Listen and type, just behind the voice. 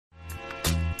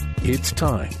It's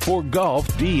time for Golf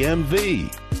DMV,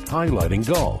 highlighting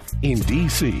golf in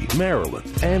D.C., Maryland,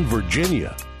 and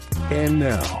Virginia. And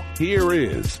now, here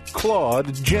is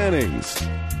Claude Jennings.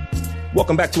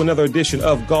 Welcome back to another edition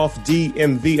of Golf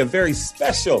DMV, a very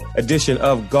special edition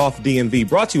of Golf DMV,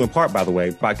 brought to you in part, by the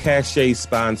way, by Cache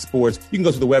Spine Sports. You can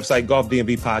go to the website,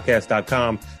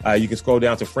 golfdmvpodcast.com. You can scroll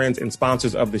down to friends and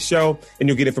sponsors of the show, and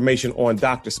you'll get information on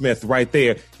Dr. Smith right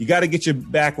there. You got to get your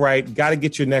back right, got to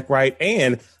get your neck right.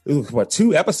 And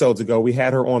 2 episodes ago, we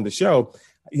had her on the show.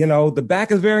 You know, the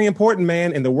back is very important,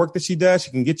 man, and the work that she does,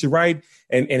 she can get you right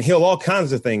and heal all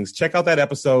kinds of things. Check out that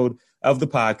episode of the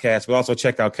podcast, but also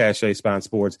check out Cache Spine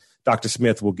Sports. Dr.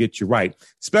 Smith will get you right.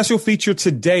 Special feature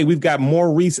today, we've got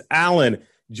Maurice Allen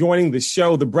joining the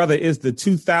show. The brother is the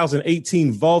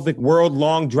 2018 Volvic World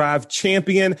Long Drive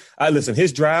Champion. Listen,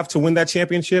 his drive to win that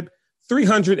championship,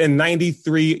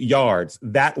 393 yards.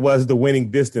 That was the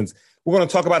winning distance. We're going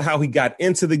to talk about how he got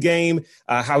into the game,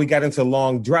 how he got into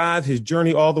long drive, his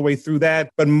journey all the way through that.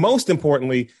 But most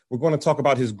importantly, we're going to talk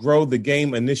about his Grow the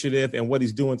Game initiative and what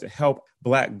he's doing to help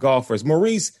Black golfers.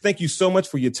 Maurice, thank you so much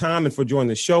for your time and for joining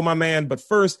the show, my man. But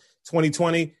first,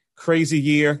 2020, crazy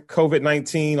year,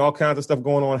 COVID-19, all kinds of stuff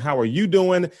going on. How are you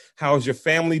doing? How's your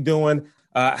family doing?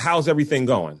 How's everything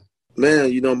going?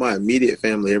 Man, you know, my immediate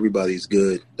family, everybody's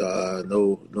good.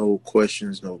 No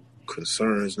questions, no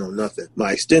concerns, no nothing.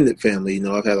 My extended family, you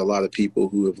know, I've had a lot of people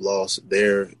who have lost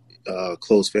their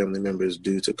close family members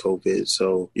due to COVID.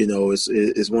 So, you know,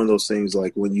 it's one of those things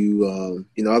like when you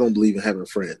know, I don't believe in having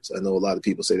friends. I know a lot of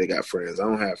people say they got friends. I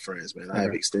don't have friends, man. I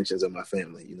have extensions of my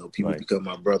family. You know, people become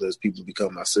my brothers, people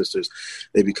become my sisters,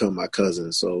 they become my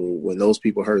cousins. So when those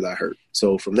people hurt, I hurt.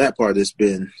 So from that part, it's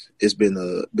been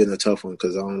a tough one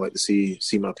because I don't like to see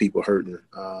my people hurting.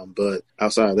 But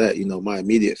outside of that, you know, my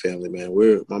immediate family, man,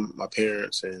 my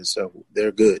parents and stuff,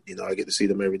 they're good. You know, I get to see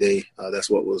them every day. I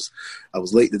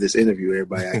was late to this interview,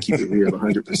 everybody. I keep it real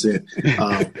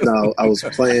 100%. Now I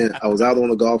was out on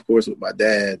the golf course with my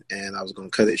dad and I was going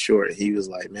to cut it short. And he was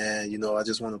like, man, you know, I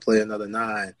just want to play another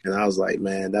 9. And I was like,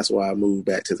 man, that's why I moved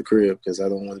back to the crib because I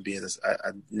don't want to be in this.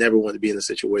 I never want to be in a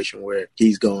situation where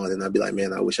he's gone and I'd be like,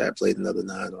 man, I wish I had played another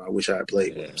 9 or I wish I had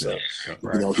played with him. So,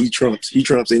 you know, he trumps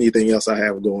anything else I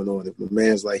have going on. If my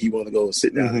man's like, he want to go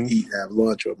sit down and eat, have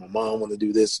lunch, or my mom want to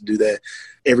do this, do that,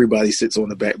 everybody sits on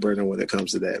the back burner when it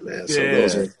comes to that, man.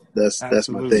 So that's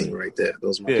my thing right there.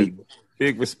 Those are my people.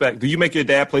 Big respect. Do you make your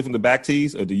dad play from the back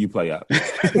tees or do you play out?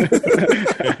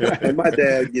 And my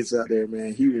dad gets out there,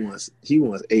 man. He wants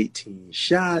 18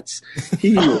 shots.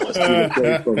 He wants to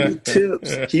play from the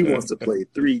tips. He wants to play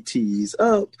 3 tees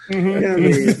up. You know what I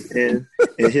mean?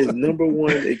 And his number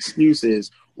one excuse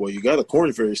is, well, you got a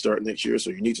Corn Ferry start next year, so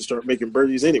you need to start making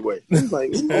birdies anyway. I'm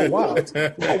like, oh, wow.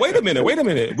 Oh, wait a minute.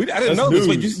 I didn't know this.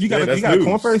 Wait, you got a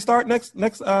Corn Ferry start next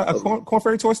Corn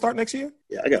Ferry Tour start next year?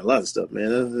 Yeah, I got a lot of stuff, man.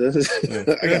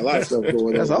 I got a lot of stuff going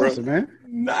on. That's awesome, man.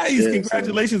 Nice. Yeah,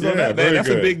 congratulations on that, man. That's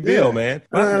a big deal, man.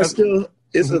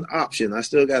 It's an option. I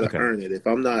still got to earn it. If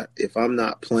I'm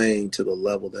not playing to the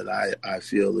level that I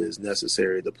feel is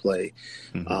necessary to play,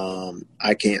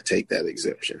 I can't take that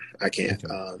exemption. I can't.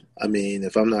 Okay. I mean,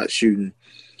 if I'm not shooting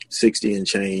 60 and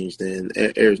change, then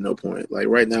there's no point. Like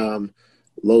right now, I'm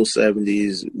low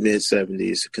 70s, mid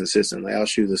 70s consistently. I'll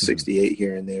shoot a 68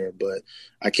 here and there, but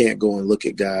I can't go and look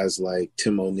at guys like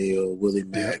Tim O'Neill, Willie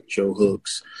Mack, Joe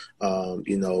Hooks,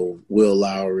 you know, Will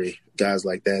Lowry, guys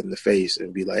like that in the face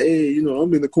and be like, hey, you know,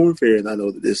 I'm in the Corn Ferry and I know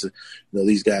that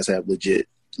these guys have legit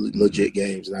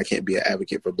games, and I can't be an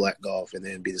advocate for black golf and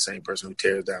then be the same person who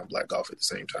tears down black golf at the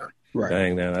same time. Right.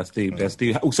 Dang, man, that's deep. That's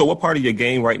deep. So what part of your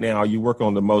game right now are you working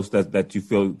on the most that you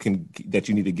feel that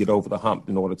you need to get over the hump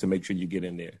in order to make sure you get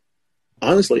in there?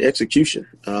 Honestly, execution.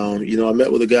 You know, I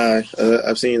met with a guy.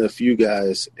 I've seen a few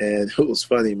guys, and it was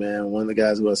funny, man. One of the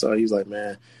guys who I saw, he's like,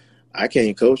 man, I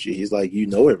can't coach you. He's like, you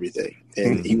know everything.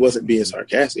 And he wasn't being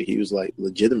sarcastic. He was like,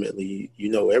 legitimately, you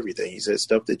know everything. He said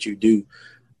stuff that you do,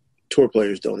 tour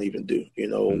players don't even do, you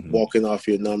know, walking off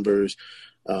your numbers,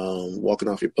 walking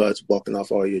off your putts, walking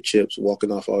off all your chips, walking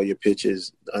off all your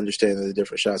pitches, understanding the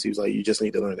different shots. He was like, you just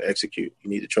need to learn to execute. You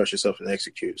need to trust yourself and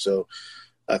execute. So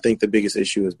I think the biggest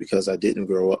issue is because I didn't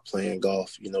grow up playing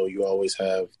golf. You know, you always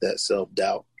have that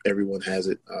self-doubt. Everyone has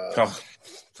it. I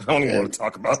don't even want to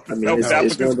talk about the self-doubt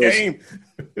with this game.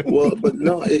 Well, but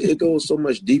no, it goes so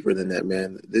much deeper than that,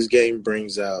 man. This game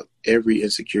brings out every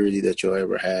insecurity that you'll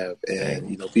ever have. And,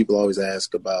 you know, people always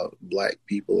ask about black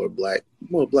people or black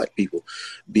people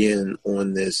being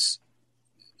on this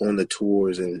on the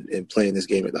tours and playing this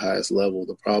game at the highest level.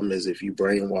 The problem is if you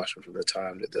brainwash them from the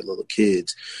time that they're little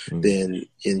kids, then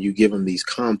and you give them these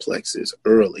complexes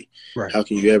early, how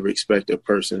can you ever expect a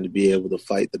person to be able to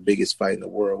fight the biggest fight in the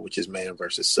world, which is man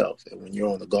versus self? And when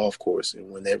you're on the golf course and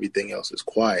when everything else is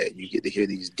quiet, you get to hear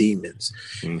these demons,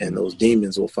 and those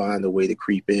demons will find a way to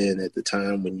creep in at the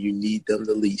time when you need them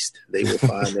the least. They will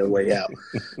find their way out.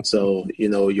 So,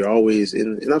 you're always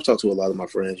and I've talked to a lot of my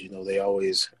friends, they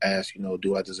always ask,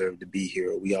 do I deserve to be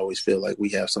here? We always feel like we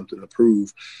have something to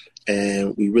prove,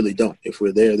 and we really don't. If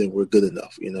we're there, then we're good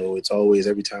enough. It's always,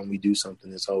 every time we do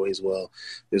something, it's always,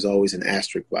 there's always an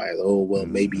asterisk by it. Oh, well,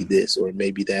 maybe this or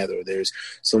maybe that, or there's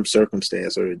some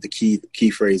circumstance, or the key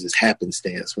phrase is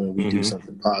happenstance when we do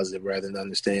something positive rather than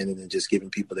understanding and just giving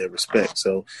people their respect.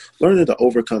 So learning to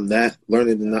overcome that,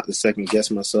 learning to not to second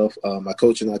guess myself. My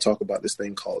coach and I talk about this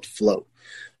thing called flow.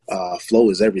 Flow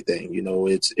is everything.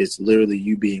 It's literally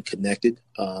you being connected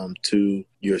to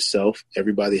yourself.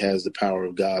 Everybody has the power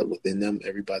of God within them.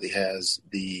 Everybody has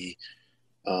the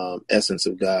essence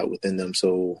of God within them.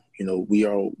 So,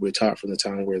 we're taught from the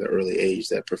time we're at an early age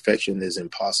that perfection is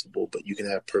impossible, but you can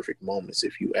have perfect moments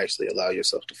if you actually allow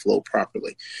yourself to flow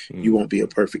properly. You won't be a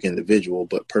perfect individual,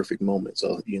 but perfect moments.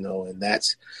 And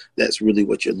that's really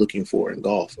what you're looking for in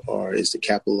golf, or is to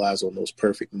capitalize on those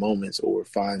perfect moments or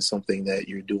find something that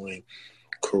you're doing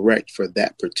correct for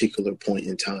that particular point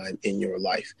in time in your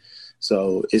life.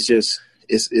 So it's just,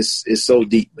 it's so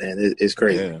deep, man. It's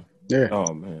crazy. Yeah. Yeah.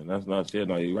 Oh man, that's not it.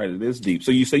 No, you're right. It is deep.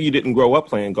 So you say you didn't grow up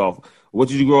playing golf. What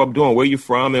did you grow up doing? Where are you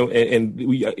from? And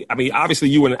obviously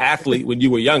you were an athlete when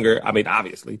you were younger.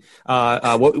 Obviously,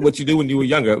 what you do when you were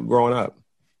younger, growing up?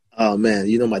 Oh man,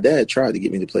 my dad tried to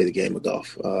get me to play the game of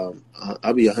golf.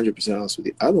 I'll be 100% honest with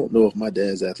you. I don't know if my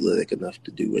dad's athletic enough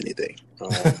to do anything.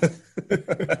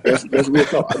 That's real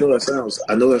talk. I know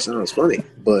that sounds funny,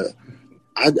 but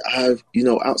I've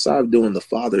outside of doing the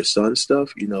father-son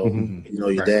stuff,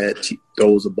 your dad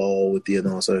throws a ball with you and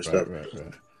all that other stuff.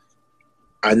 Right.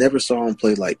 I never saw him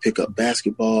play like pickup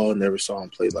basketball. Never saw him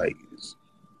play like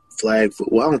flag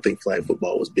football. Well, I don't think flag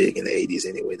football was big in the 80s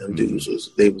anyway. Them dudes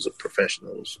was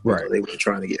professionals. Right. They weren't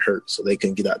trying to get hurt, so they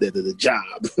couldn't get out there to the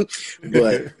job.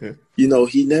 But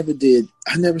he never did.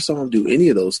 I never saw him do any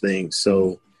of those things.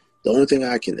 So the only thing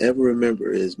I can ever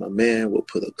remember is my man would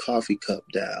put a coffee cup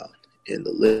down in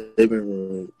the living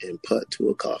room and putt to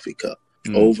a coffee cup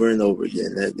over and over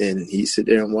again. And he'd sit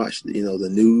there and watch, the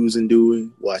news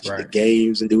and watch the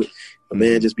games and do it. My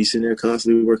man just be sitting there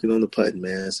constantly working on the putting,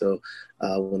 man. So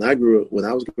when I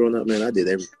was growing up, man, I did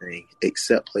everything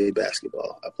except play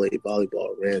basketball. I played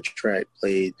volleyball, ran track,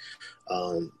 played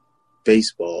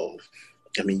baseball.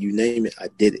 I mean, you name it, I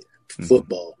did it.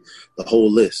 Football, the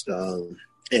whole list. And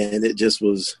it just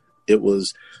was. It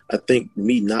was, I think,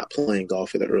 me not playing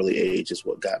golf at an early age is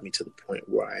what got me to the point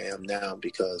where I am now,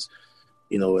 because,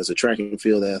 as a track and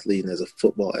field athlete and as a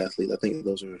football athlete, I think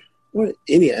those are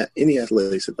any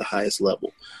athletics at the highest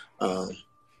level are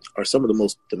some of the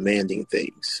most demanding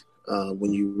things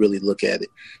when you really look at it,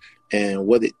 and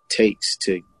what it takes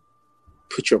to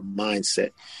put your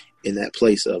mindset in that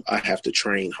place of I have to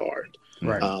train hard,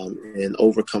 and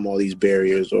overcome all these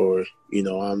barriers, or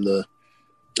I'm the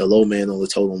low man on the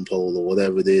totem pole, or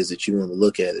whatever it is that you want to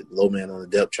look at it, low man on the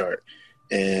depth chart.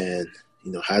 And,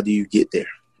 how do you get there?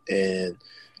 And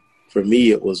for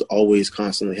me, it was always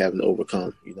constantly having to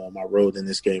overcome. My road in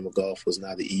this game of golf was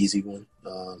not an easy one.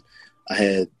 I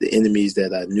had the enemies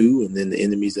that I knew, and then the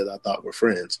enemies that I thought were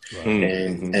friends.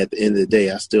 And at the end of the day,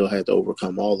 I still had to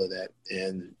overcome all of that.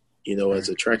 And, as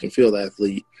a track and field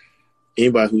athlete,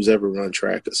 anybody who's ever run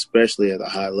track, especially at a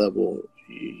high level,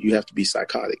 you have to be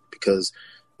psychotic, because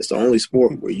it's the only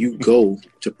sport where you go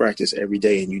to practice every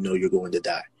day and you're going to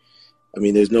die. I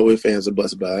mean, there's no ifs, ands, or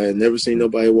buts about it. I had never seen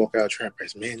nobody walk out track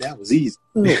practice. Man, that was easy.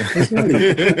 Oh, that's not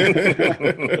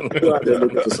easy. Go out there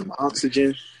looking for some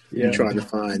oxygen. Yeah. You're trying to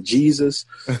find Jesus.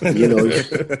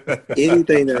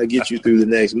 Anything that'll get you through the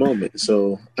next moment.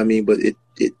 So, I mean, but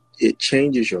it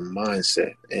changes your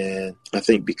mindset. And I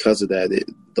think because of that,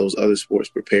 those other sports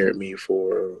prepared me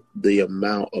for the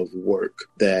amount of work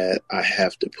that I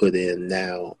have to put in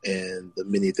now, and the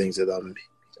many things that I'm,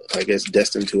 I guess,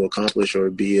 destined to accomplish, or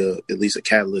be at least a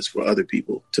catalyst for other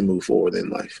people to move forward in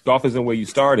life. Golf isn't where you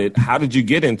started. How did you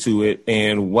get into it?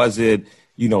 And was it,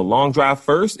 long drive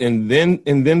first and then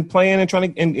playing and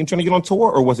trying to get on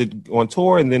tour, or was it on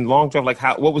tour and then long drive? Like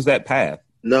what was that path?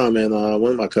 No, man.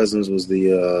 One of my cousins was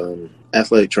the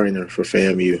athletic trainer for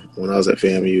FAMU. When I was at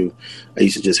FAMU, I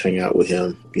used to just hang out with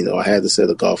him. I had a set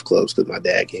of golf clubs because my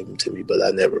dad gave them to me, but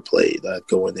I never played. I'd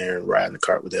go in there and ride in the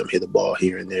cart with them, hit the ball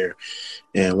here and there.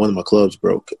 And one of my clubs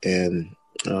broke, and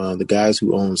the guys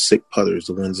who own Sick Putters,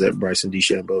 the ones that Bryson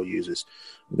DeChambeau uses,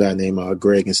 a guy named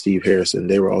Greg and Steve Harrison.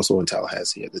 They were also in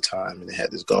Tallahassee at the time, and they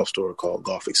had this golf store called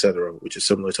Golf Etc., which is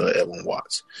similar to Edwin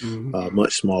Watts,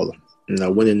 much smaller. And I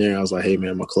went in there. I was like, hey,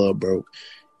 man, my club broke.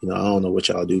 I don't know what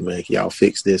y'all do, man. Can y'all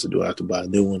fix this, or do I have to buy a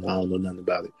new one? I don't know nothing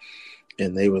about it.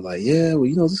 And they were like, yeah,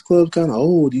 well, this club's kind of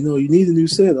old. You need a new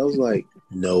set. I was like,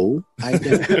 no, I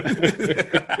don't.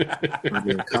 I'm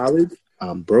in college.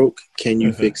 I'm broke. Can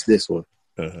you fix this one?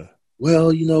 Well,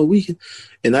 we can.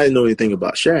 And I didn't know anything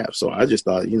about shafts, so I just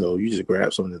thought, you just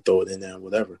grab something and throw it in there or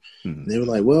whatever. And they were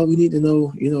like, well, we need to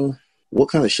know, what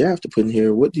kind of shaft to put in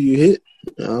here. What do you hit?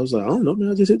 And I was like, I don't know,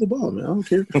 man. I just hit the ball, man. I don't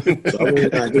care. So I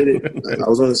went and I hit it. I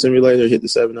was on the simulator, hit the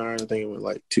 7-iron. I think it went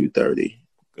like 230.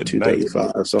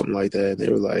 235 or something like that. And they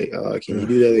were like, can you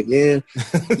do that again?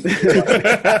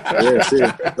 Yeah,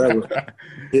 sure.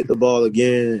 Hit the ball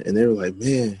again. And they were like,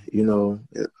 man,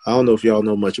 I don't know if y'all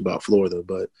know much about Florida,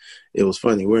 but it was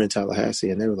funny. We're in Tallahassee,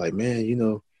 and they were like, man,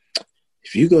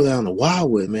 if you go down to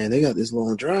Wildwood, man, they got this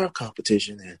long drive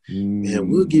competition, and man,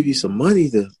 we'll give you some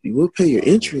money we'll pay your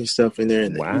entry and stuff in there.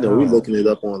 And we're looking it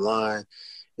up online.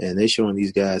 And they showing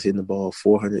these guys hitting the ball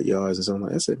 400 yards and something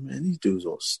like that. I said, man, these dudes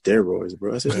are on steroids,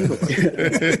 bro. I said,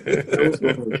 what's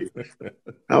going on with you?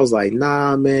 I was like,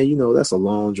 nah, man, that's a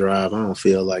long drive. I don't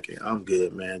feel like it. I'm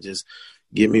good, man. Just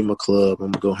give me my club.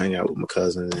 I'm going to go hang out with my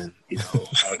cousin, and,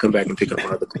 I'll come back and pick up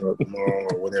my other club tomorrow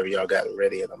or whenever y'all got it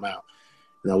ready, and I'm out.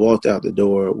 And I walked out the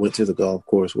door, went to the golf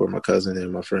course where my cousin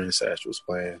and my friend Sash was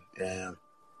playing, and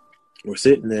we're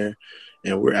sitting there.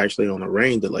 And we're actually on a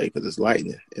rain delay because it's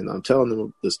lightning. And I'm telling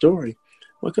them the story.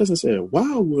 My cousin said,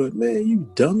 Wildwood, man, you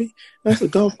dummy. That's a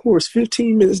golf course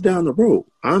 15 minutes down the road.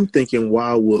 I'm thinking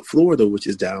Wildwood, Florida, which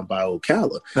is down by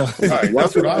Ocala. Right,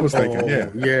 that's what I was thinking, yeah.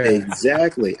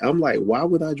 Exactly. I'm like, why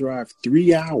would I drive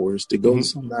 3 hours to go to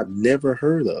something I've never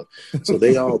heard of? So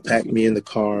they all packed me in the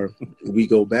car. We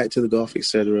go back to the Golf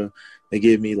Etc. They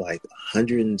give me like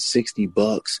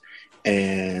 $160.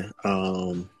 And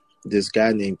this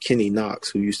guy named Kenny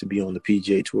Knox, who used to be on the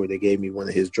PGA Tour, they gave me one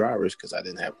of his drivers because I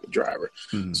didn't have a driver.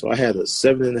 So I had a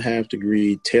 7.5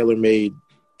 degree TaylorMade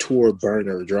Tour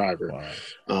burner driver.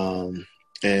 Wow.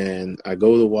 And I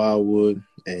go to Wildwood,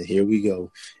 and here we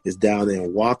go. It's down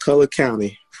in Wakulla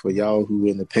County. For y'all who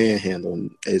in the Panhandle,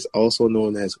 is also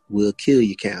known as Will Kill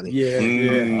You County.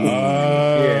 Okay.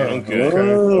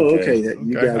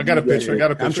 I got a picture.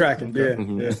 I'm tracking.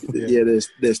 Yeah.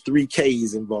 There's 3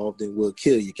 Ks involved in Will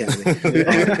Kill You County.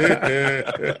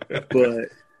 But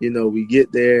we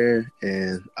get there,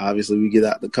 and obviously we get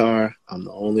out the car.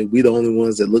 We the only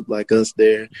ones that look like us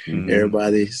there.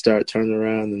 Everybody start turning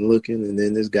around and looking, and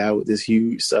then this guy with this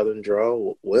huge Southern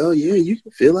drawl. Well, yeah, you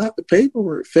can fill out the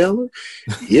paperwork, fella.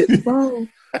 Hit the ball.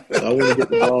 So I went to hit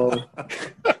the ball.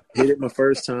 Hit it my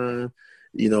first time.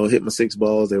 Hit my 6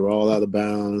 balls. They were all out of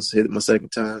bounds. Hit it my second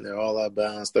time. They were all out of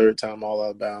bounds. Third time, all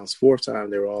out of bounds. Fourth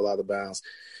time, they were all out of bounds.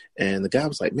 And the guy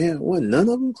was like, man, wasn't none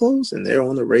of them close? And they're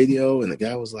on the radio, and the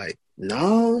guy was like,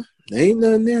 no, there ain't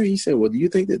nothing there. He said, well, do you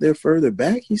think that they're further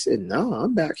back? He said, no,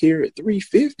 I'm back here at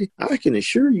 350. I can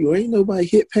assure you ain't nobody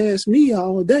hit past me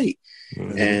all day.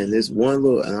 And this one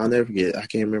and I'll never forget, I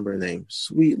can't remember her name,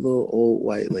 sweet little old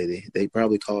white lady. They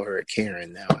probably call her a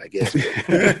Karen now, I guess.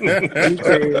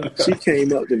 She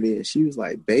came up to me, and she was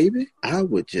like, baby, I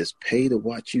would just pay to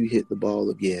watch you hit the ball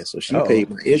again. So she paid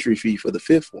my entry fee for the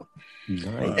 5th one.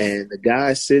 Nice. And the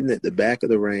guy sitting at the back of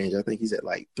the range, I think he's at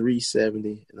like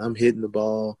 370, and I'm hitting the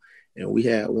ball, and we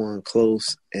had one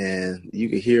close, and you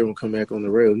could hear him come back on the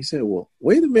rail. He said, well,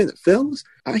 wait a minute, fellas.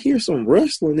 I hear some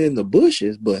rustling in the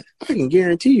bushes, but I can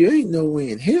guarantee you ain't no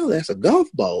way in hell that's a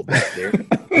golf ball back there.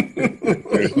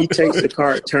 And he takes the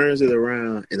cart, turns it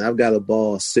around, and I've got a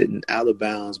ball sitting out of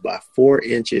bounds by 4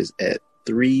 inches at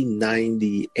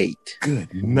 398.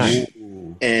 Good night.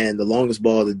 And the longest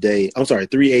ball of the day,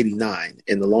 389.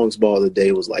 And the longest ball of the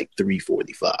day was like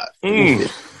 345.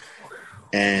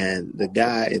 And the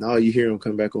guy, and all you hear him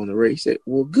come back on the race, he said,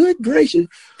 well, good gracious,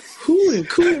 who in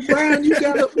Cooter Brown you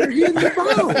got up there hitting the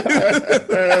ball?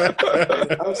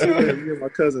 I was sitting there, me and my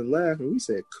cousin laughing. We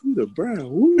said, Cooter Brown?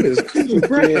 Who is Cooter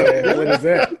Brown? What is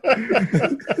that?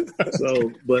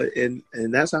 So,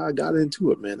 and that's how I got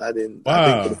into it, man. I think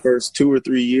for the first 2 or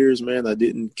 3 years, man, I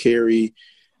didn't carry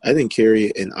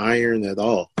an iron at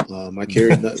all. I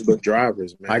carried nothing but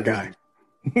drivers, man. My guy.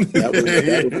 That was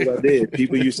what I did.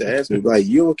 People used to ask me, like,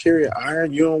 you don't carry an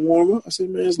iron, you don't warm up? I said,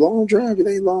 man, it's long drive, it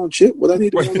ain't long chip. What I need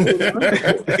to warm up with an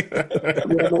iron for?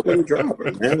 I'm not with a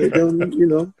driver, man. They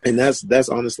don't, And that's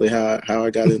honestly how I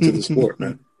got into the sport,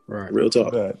 man. Right. Real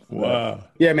talk. Wow.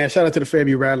 Yeah, man. Shout out to the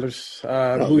FAMU Rattlers.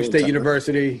 Bowie State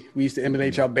University. We used to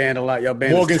emulate y'all band a lot. Y'all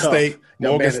band Morgan is tough. State.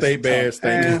 Morgan State band.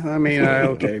 I mean,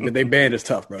 okay, but they band is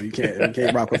tough, bro. You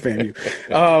can't rock with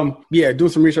FAMU. Yeah,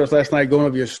 doing some research last night, going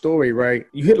over your story. Right,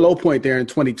 you hit a low point there in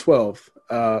 2012.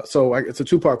 So it's a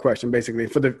two-part question, basically,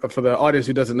 for the audience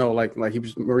who doesn't know. Like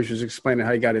Maurice was explaining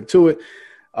how he got into it.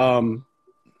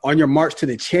 On your march to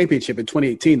the championship in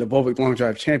 2018, the Volvic Long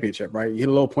Drive Championship, right? You hit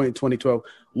a low point in 2012.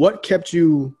 What kept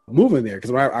you moving there?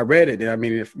 Because when I read it, I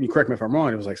mean, if you correct me if I'm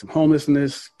wrong, it was like some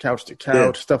homelessness, couch to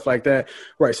couch, stuff like that.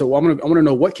 Right. So I want to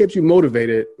know what kept you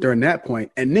motivated during that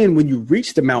point. And then when you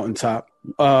reach the mountaintop,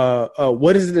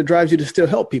 what is it that drives you to still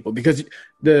help people? Because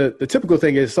the typical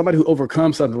thing is somebody who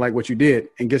overcomes something like what you did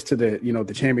and gets to the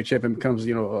championship and becomes,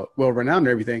 well renowned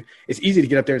and everything. It's easy to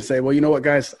get up there and say, well, you know what,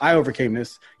 guys, I overcame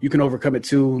this. You can overcome it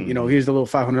too. Mm-hmm. Here's the little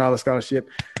 $500 scholarship.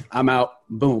 I'm out.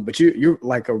 Boom. But you're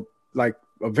like a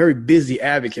very busy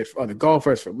advocate for other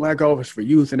golfers, for black golfers, for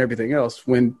youth and everything else,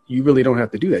 when you really don't have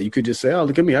to do that. You could just say, oh,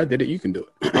 look at me. I did it. You can do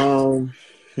it.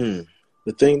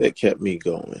 The thing that kept me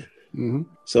going. Mm-hmm.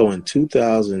 So in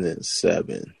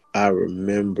 2007, I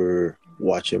remember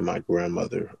watching my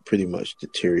grandmother pretty much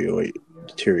deteriorate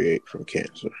from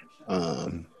cancer.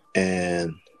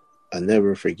 And I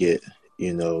never forget,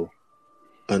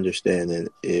 understanding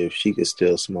if she could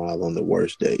still smile on the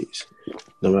worst days,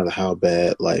 no matter how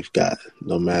bad life got,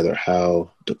 no matter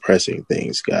how depressing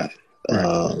things got,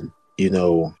 right.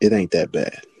 It ain't that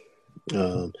bad.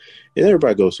 And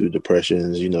everybody goes through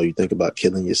depressions. You think about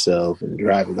killing yourself and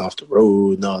driving off the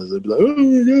road and all this. Like, oh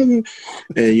my God.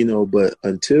 And, but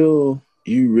until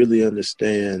you really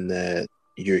understand that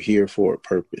you're here for a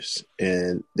purpose.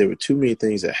 And there were too many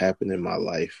things that happened in my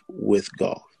life with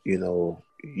golf.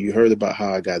 You heard about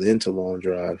how I got into long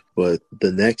drive, but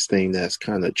the next thing that's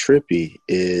kind of trippy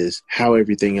is how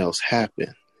everything else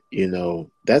happened.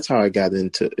 That's how I got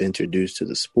introduced to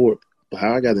the sport. But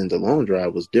how I got into long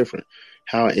drive was different.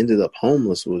 How I ended up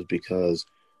homeless was because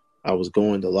I was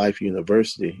going to Life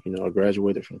University. I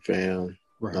graduated from FAM.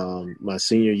 Right. My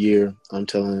senior year, I'm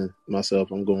telling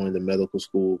myself I'm going to medical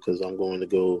school because I'm going to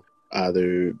go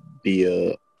either be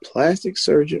a plastic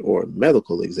surgeon or a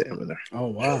medical examiner. Oh,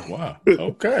 wow. Wow.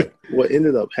 Okay. What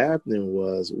ended up happening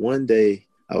was one day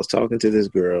I was talking to this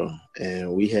girl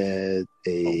and we had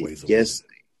a guest.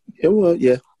 But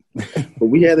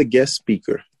we had a guest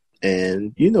speaker.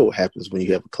 And you know what happens when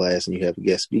you have a class and you have a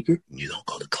guest speaker? You don't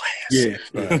go to class. Yeah.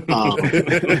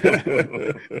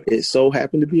 It so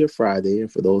happened to be a Friday.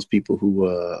 And for those people who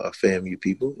are FAMU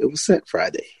people, it was set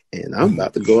Friday. And I'm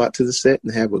about to go out to the set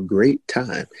and have a great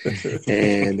time.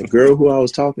 And the girl who I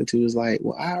was talking to was like,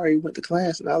 well, I already went to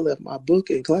class and I left my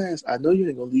book in class. I know you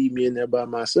ain't going to leave me in there by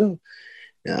myself.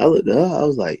 And I looked up, I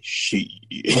was like, shit.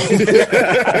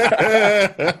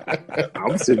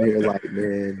 I'm sitting here like,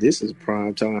 man, this is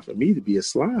prime time for me to be a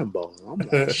slime ball. I'm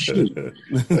like, shoot.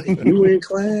 You in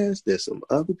class, there's some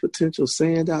other potential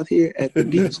sand out here at the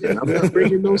beach, and I'm not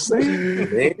bringing no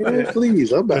sand. Man,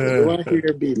 please, I'm about to go out here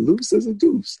and be loose as a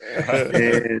goose.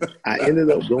 And I ended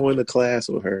up going to class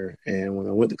with her. And when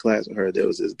I went to class with her, there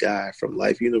was this guy from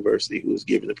Life University who was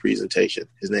giving a presentation.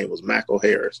 His name was Michael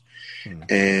Harris.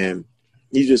 And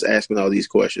he's just asking all these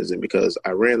questions. And because I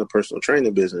ran a personal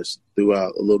training business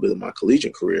throughout a little bit of my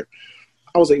collegiate career,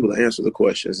 I was able to answer the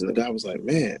questions. And the guy was like,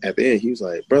 man, at the end, he was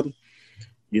like, brother,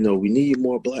 we need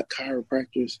more black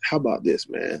chiropractors. How about this,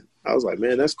 man? I was like,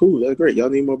 man, that's cool. That's great. Y'all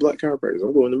need more black chiropractors.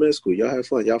 I'm going to med school. Y'all have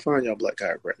fun. Y'all find y'all black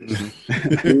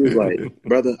chiropractors. He was like,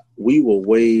 brother, we will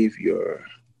waive your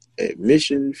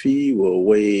admission fee. We'll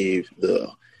waive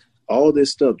all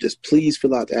this stuff. Just please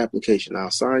fill out the application.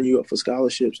 I'll sign you up for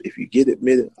scholarships if you get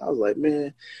admitted. I was like,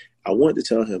 man, I wanted to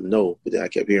tell him no, but then I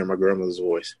kept hearing my grandmother's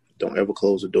voice. Don't ever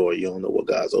close the door. You don't know what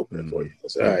God's opening for you. I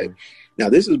said, all right. Now,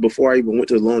 this is before I even went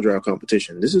to the long drive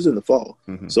competition. This is in the fall.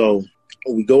 So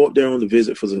we go up there on the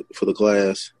visit for the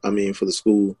class, for the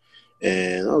school.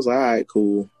 And I was like, all right,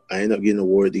 cool. I ended up getting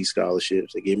awarded these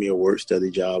scholarships. They gave me a work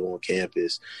study job on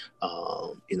campus,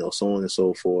 so on and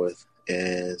so forth.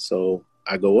 And so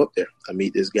I go up there. I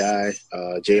meet this guy,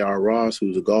 J.R. Ross,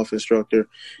 who's a golf instructor,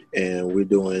 and we're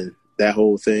doing that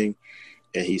whole thing.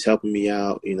 And he's helping me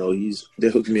out.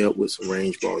 They're hooking me up with some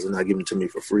range balls. They're not giving them to me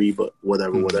for free, but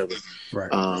whatever.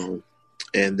 Right.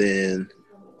 And then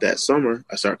that summer,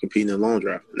 I started competing in long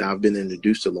drive. Now I've been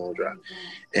introduced to long drive.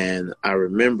 And I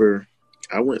remember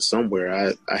I went somewhere.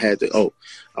 I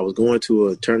was going to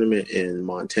a tournament in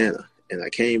Montana. And I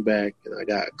came back and I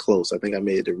got close. I think I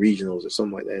made it to regionals or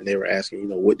something like that. And they were asking,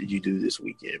 what did you do this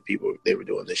weekend? They were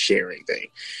doing the sharing thing.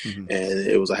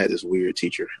 And I had this weird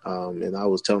teacher. And I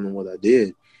was telling them what I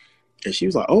did. And she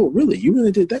was like, "Oh, really? You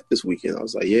really did that this weekend?" I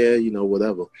was like, "Yeah,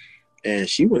 whatever." And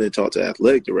she went and talked to the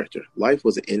athletic director. Life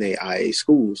was an NAIA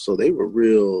school, so they were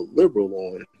real liberal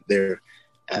on their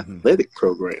athletic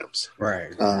programs.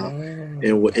 Right.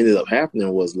 And what ended up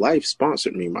happening was Life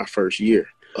sponsored me my first year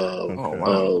of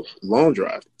Long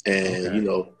Drive. And,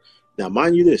 now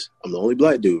mind you this, I'm the only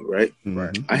black dude, right?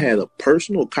 Right. I had a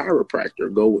personal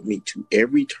chiropractor go with me to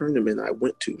every tournament I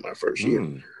went to my first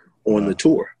year on the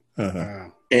tour.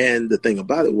 And the thing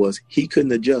about it was he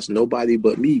couldn't adjust nobody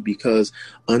but me, because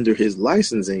under his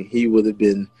licensing, he would have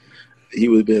been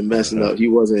messing up. He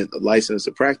wasn't licensed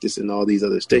to practice in all these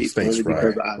other states, only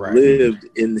because I lived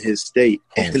in his state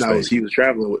and he was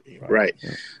traveling with me. Right.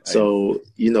 Yeah. So,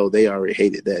 they already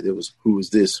hated that. It was, who is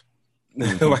this?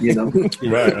 Right. His own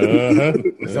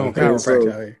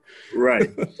chiropractor. Right.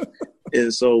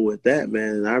 And so with that,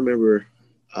 man, I remember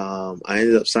I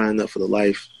ended up signing up for the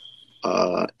Life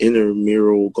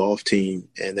intramural golf team,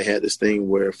 and they had this thing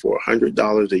where for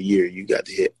 $100 a year you got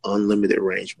to hit unlimited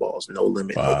range balls, no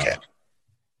limit, no cap.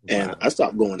 And I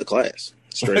stopped going to class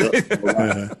straight up.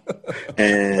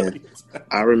 And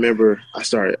I remember I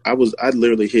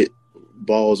literally hit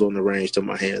balls on the range till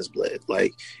my hands bled.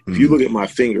 Like, if you look at my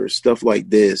fingers, stuff like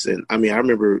this, and I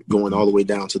remember going all the way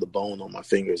down to the bone on my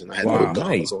fingers, and I had no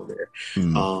gauze on there.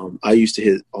 I used to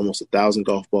hit almost 1,000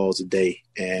 golf balls a day,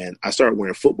 and I started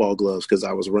wearing football gloves because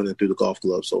I was running through the golf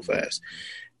club so fast.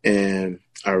 And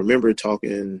I remember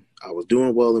I was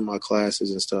doing well in my classes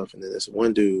and stuff, and then this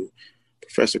one dude,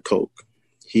 Professor Koch,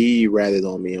 he ratted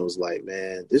on me and was like,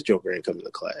 "Man, this joker ain't coming to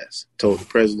class." Told the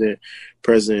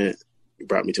president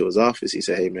brought me to his office. He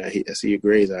said, "Hey, man, I see your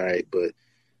grades all right, but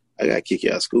I got to kick you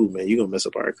out of school, man. You're going to mess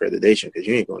up our accreditation because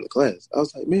you ain't going to class." I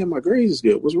was like, "Man, my grades is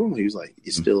good. What's wrong?" He was like,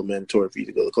 "It's still mandatory for you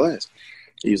to go to class."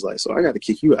 He was like, "So I got to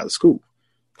kick you out of school."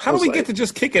 How do we get to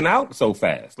just kicking out so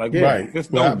fast? Like,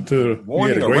 just no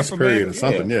warning or grace period or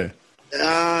something,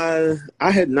 I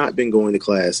had not been going to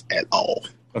class at all.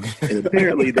 Okay. And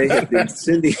apparently they had been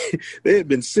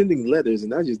sending letters,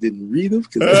 and I just didn't read them.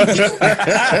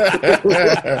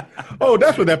 Oh,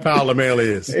 that's what that pile of mail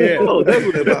is. Yeah. Oh, that's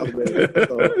what that pile of mail is.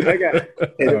 So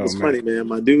and it was funny, man.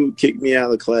 My dude kicked me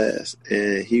out of class,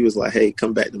 and he was like, "Hey,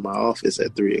 come back to my office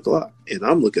at 3:00." And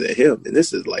I'm looking at him, and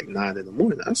this is like 9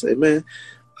 a.m. I said, "Man,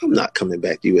 I'm not coming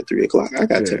back to you at 3:00. I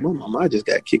got to tell my mom I just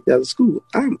got kicked out of school.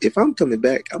 If I'm coming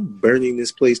back, I'm burning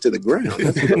this place to the ground."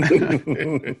 That's what I'm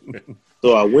doing.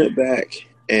 So I went back,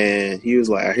 and he was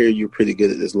like, "I hear you're pretty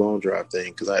good at this long drive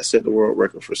thing," because I had set the world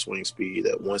record for swing speed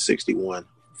at 161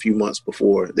 a few months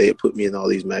before. They had put me in all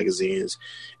these magazines.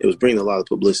 It was bringing a lot of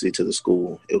publicity to the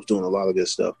school. It was doing a lot of good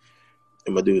stuff.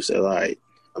 And my dude said, "All right,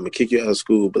 I'm going to kick you out of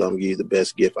school, but I'm going to give you the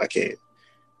best gift I can."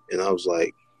 And I was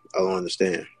like, "I don't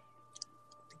understand."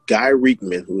 Guy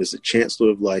Reekman, who is the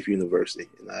chancellor of Life University,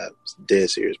 and I was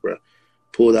dead serious, bro,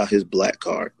 pulled out his black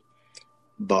card,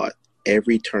 bought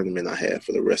every tournament I had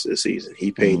for the rest of the season.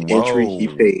 He paid entry, he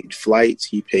paid flights,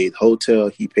 he paid hotel,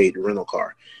 he paid rental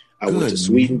car. I went to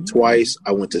Sweden twice.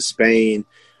 I went to Spain.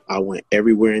 I went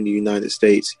everywhere in the United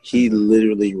States. He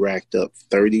literally racked up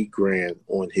 $30,000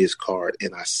 on his card,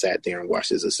 and I sat there and watched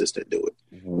his assistant do it.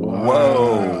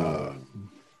 Whoa.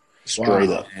 Straight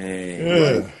up.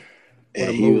 Hey.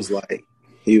 And he was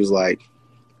like,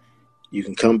 "You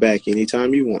can come back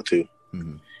anytime you want to.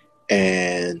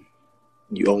 And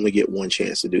you only get one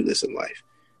chance to do this in life.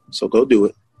 So go do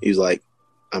it." He's like,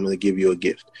 "I'm going to give you a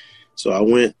gift." So I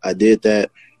went, I did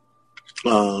that.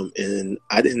 And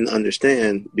I didn't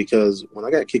understand, because when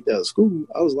I got kicked out of school,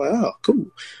 I was like, "Oh, cool.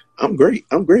 I'm great.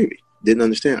 I'm gravy." Didn't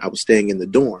understand. I was staying in the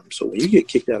dorm. So when you get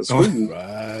kicked out of school, you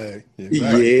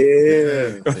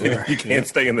can't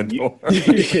stay in the dorm.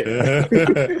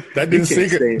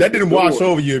 That didn't wash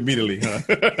over you immediately, huh?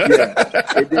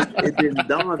 It didn't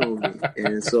dawn on me.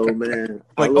 And so, man,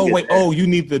 you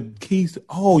need the keys.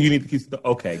 You need the keys.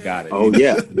 Okay, got it. Oh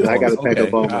yeah, I got to pack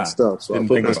up all my stuff. So I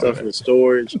put my stuff in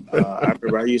storage. I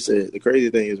remember the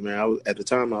crazy thing is, man, at the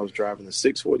time I was driving a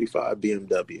 645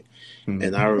 BMW,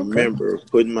 and I remember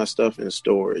putting my stuff in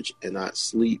storage, and I'd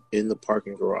sleep in the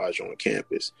parking garage on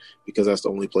campus because that's the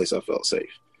only place I felt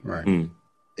safe. Right.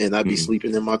 And I'd be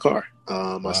sleeping in my car.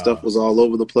 My stuff was all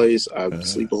over the place. I'd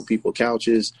sleep on people's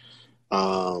couches.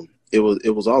 It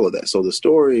was all of that. So the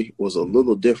story was a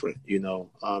little different, And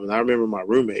I remember my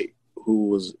roommate, who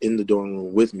was in the dorm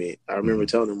room with me, I remember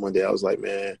telling him one day, I was like,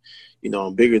 "Man,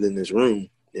 I'm bigger than this room."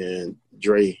 And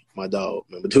Dre, my dog,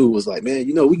 my dude, was like, "Man,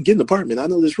 we can get an apartment. I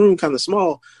know this room kind of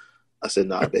small." I said,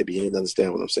 "Nah, baby, you ain't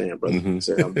understand what I'm saying, brother." I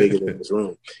said, "I'm bigger than this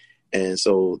room." And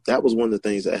so that was one of the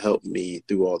things that helped me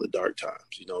through all the dark times,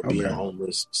 being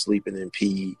homeless, sleeping in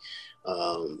pee,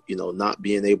 Not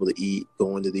being able to eat,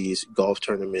 going to these golf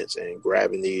tournaments and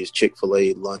grabbing these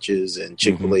Chick-fil-A lunches and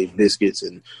Chick-fil-A biscuits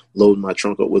and loading my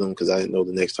trunk up with them because I didn't know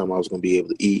the next time I was going to be able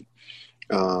to eat.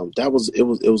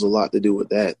 It was a lot to do with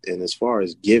that. And as far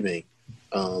as giving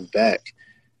back,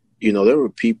 there were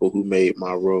people who made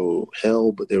my road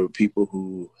hell, but there were people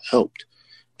who helped.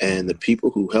 And the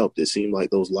people who helped, it seemed like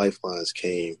those lifelines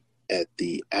came at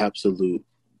the absolute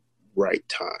right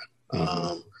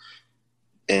time.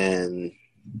 And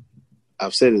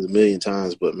I've said it a million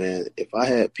times, but man, if I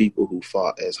had people who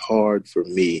fought as hard for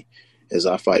me as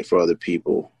I fight for other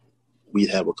people, we'd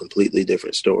have a completely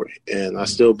different story. And I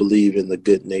still believe in the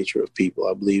good nature of people.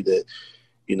 I believe that,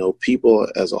 people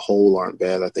as a whole aren't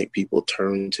bad. I think people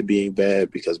turn to being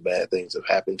bad because bad things have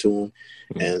happened to them.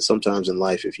 And sometimes in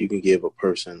life, if you can give a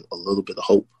person a little bit of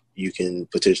hope, you can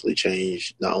potentially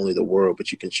change not only the world,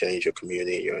 but you can change your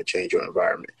community and change your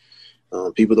environment.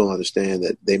 People don't understand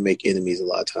that they make enemies a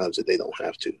lot of times that they don't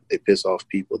have to. They piss off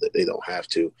people that they don't have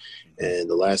to. And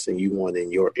the last thing you want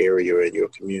in your area or in your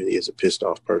community is a pissed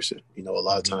off person. A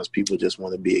lot of times people just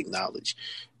want to be acknowledged.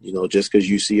 Just because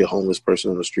you see a homeless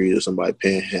person on the street or somebody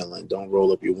panhandling, don't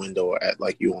roll up your window or act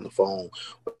like you on the phone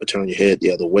or turn your head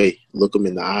the other way. Look them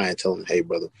in the eye and tell them, hey,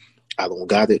 brother, I don't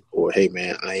got it, or hey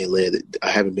man, I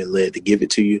haven't been led to give it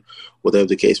to you, whatever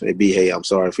the case may be. Hey, I'm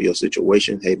sorry for your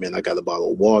situation. Hey man, I got a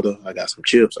bottle of water, I got some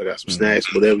chips, I got some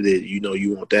snacks, whatever it is, you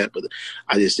want that, but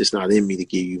it's just not in me to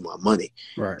give you my money.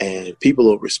 Right. And people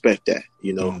will respect that,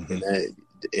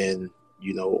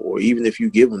 or even if you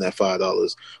give them that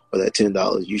 $5 or that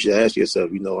 $10, you should ask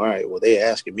yourself, all right, well,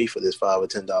 they're asking me for this $5 or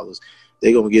 $10.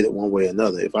 They're going to get it one way or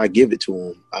another. If I give it to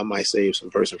them, I might save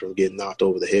some person from getting knocked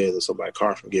over the head or somebody's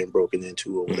car from getting broken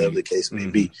into or whatever the case may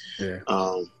be. Yeah.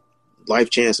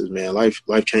 Life chances, man. Life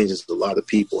changes a lot of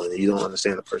people, and you don't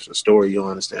understand a person's story. You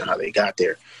don't understand how they got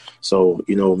there. So,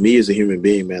 me as a human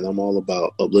being, man, I'm all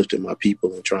about uplifting my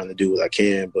people and trying to do what I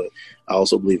can, but I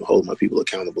also believe in holding my people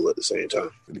accountable at the same time.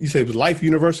 You say it was Life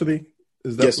University?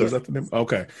 Yes, sir. Is that the name?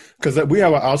 Okay. Because we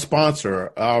have our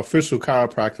sponsor, our official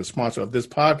chiropractor sponsor of this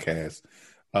podcast,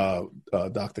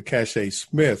 Dr. Cache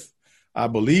Smith, I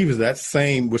believe is that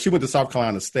same, she went to South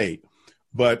Carolina State,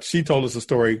 but she told us a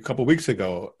story a couple of weeks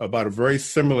ago about a very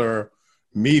similar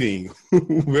meeting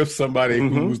with somebody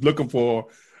who was looking for,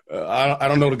 I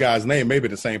don't know the guy's name, maybe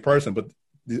the same person, but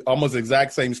almost the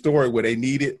exact same story where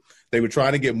they were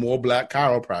trying to get more black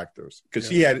chiropractors because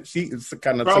she it's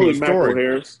kind of probably similar story.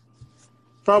 Harris.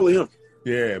 Probably him.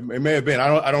 Yeah, it may have been.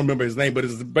 I don't remember his name, but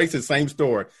it's basically the same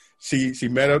story. She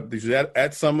met up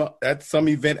at some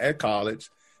event at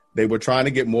college. They were trying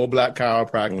to get more black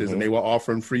chiropractors, and they were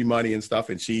offering free money and stuff.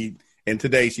 And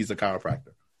today she's a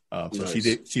chiropractor. So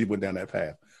nice. She went down that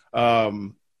path. A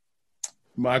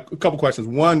couple questions.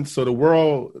 One, so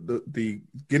the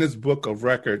Guinness Book of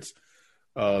Records,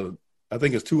 I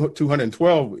think it's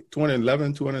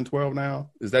 212 now.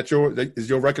 Is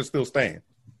your record still staying?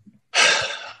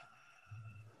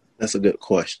 That's a good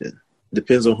question.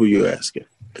 Depends on who you're asking.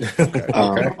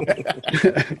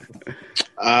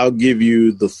 I'll give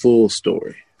you the full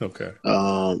story. Okay.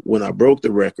 When I broke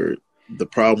the record, the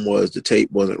problem was the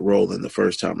tape wasn't rolling the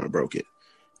first time I broke it.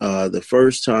 The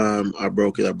first time I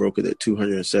broke it at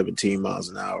 217 miles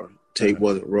an hour. Tape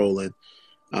wasn't rolling.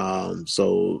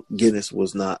 So Guinness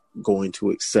was not going to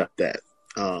accept that.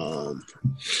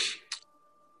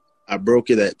 I broke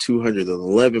it at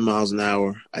 211 miles an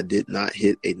hour. I did not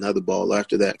hit another ball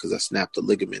after that because I snapped a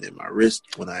ligament in my wrist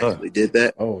when I actually did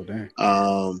that. Oh, dang.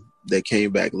 They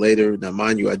came back later. Now,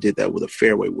 mind you, I did that with a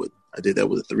fairway wood. I did that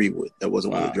with a 3-wood. That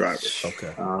wasn't with a driver.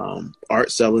 Okay. Art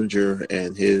Sellinger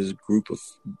and his group of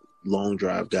long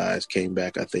drive guys came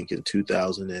back, I think, in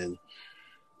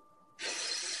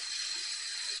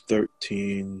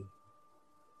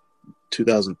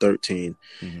 2013,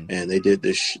 and they did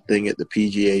this thing at the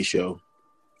PGA show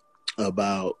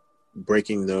about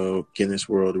breaking the Guinness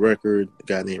World Record. A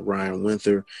guy named Ryan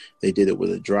Winther. They did it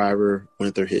with a driver.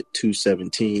 Winther hit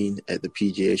 217 at the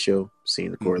PGA show.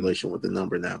 Seeing the correlation with the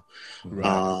number now.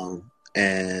 Right.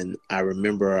 And I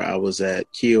remember I was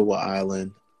at Kiowa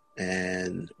Island,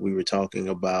 and we were talking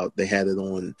about, they had it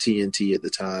on TNT at the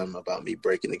time about me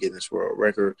breaking the Guinness World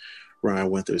Record.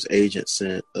 Ryan Winther's agent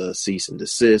sent a cease and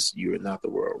desist. You are not the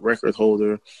world record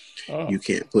holder. You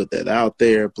can't put that out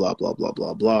there. Blah, blah, blah,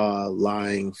 blah, blah.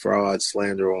 Lying, fraud,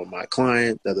 slander on my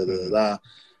client. Da, da, da, da, da.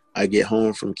 I get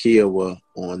home from Kiowa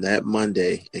on that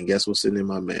Monday, and guess what's sitting in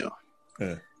my mail?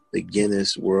 The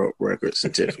Guinness World Record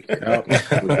certificate.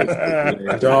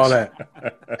 After all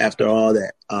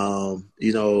that.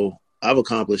 I've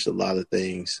accomplished a lot of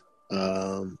things.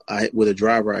 With a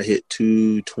driver, I hit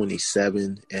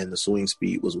 227, and the swing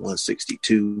speed was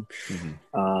 162.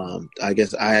 Mm-hmm. I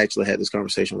guess I actually had this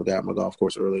conversation with a guy at my golf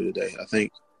course earlier today. I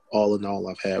think all in all,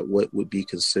 I've had what would be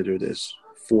considered as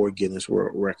 4 Guinness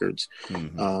World Records.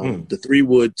 Mm-hmm. The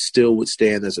 3-wood still would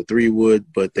stand as a 3-wood,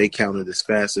 but they counted as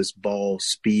fastest ball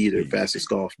speed or fastest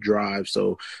golf drive.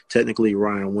 So technically,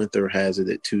 Ryan Winther has it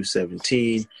at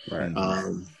 217. Right.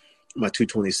 My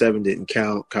 227 didn't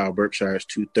count. Kyle Berkshire's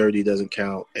 230 doesn't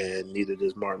count, and neither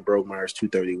does Martin Brogmeier's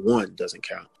 231 doesn't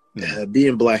count.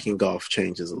 Being black in golf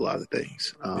changes a lot of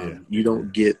things. You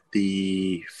don't get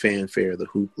the fanfare, the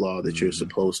hoopla that you're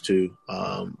supposed to.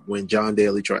 When John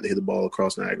Daly tried to hit the ball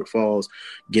across Niagara Falls,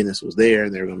 Guinness was there,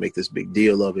 and they were going to make this big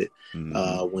deal of it.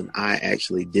 When I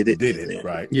actually did it,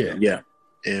 right? Yeah.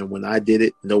 And when I did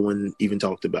it, no one even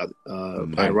talked about it.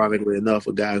 Ironically enough,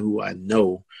 a guy who I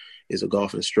know is a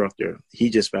golf instructor. He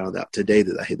just found out today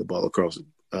that I hit the ball across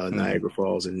Niagara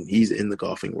Falls, and he's in the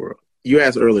golfing world. You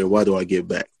asked earlier, why do I give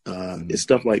back? It's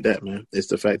stuff like that, man. It's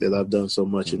the fact that I've done so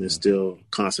much and it's still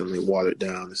constantly watered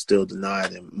down. It's still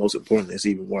denied. And most importantly, it's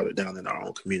even watered down in our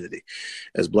own community.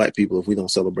 As black people, if we don't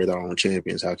celebrate our own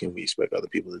champions, how can we expect other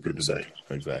people to do the same?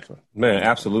 Exactly. Man,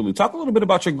 absolutely. Talk a little bit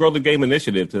about your Grow the Game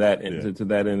initiative to that end. To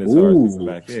that end,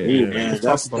 Man,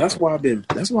 that's why I've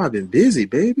been busy,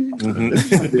 baby.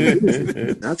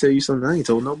 I'll tell you something I ain't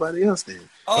told nobody else then.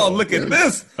 Oh, look at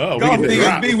this. Golf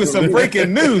DMV with some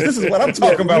breaking news. This is what I'm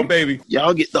talking about, baby.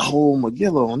 Y'all get the whole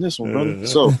Magilla on this one, brother.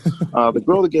 So, the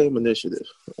Grow the Game initiative.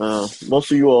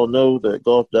 Most of you all know that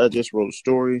Golf Digest wrote a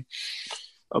story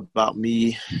about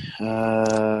me.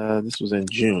 This was in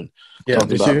June.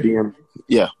 Talking about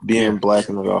being black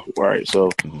in the golf. All right.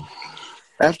 So,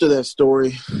 after that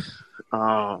story,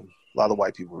 a lot of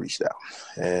white people reached out,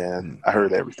 and I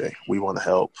heard everything. We want to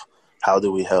help. How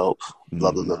do we help?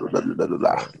 Blah, blah, blah, blah, blah, blah, blah,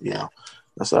 blah. You know,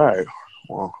 that's all right.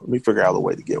 Well, let me figure out a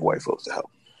way to get white folks to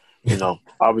help. You know,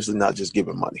 obviously not just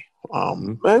giving money.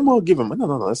 Giving money.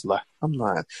 No, that's a lie. I'm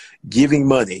not giving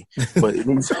money, but it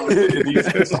needs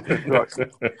something.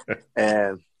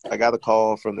 And I got a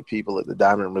call from the people at the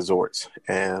Diamond Resorts,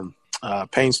 and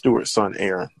Payne Stewart's son,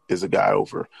 Aaron, is a guy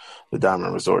over the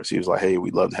Diamond Resorts. He was like, hey,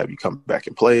 we'd love to have you come back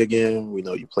and play again. We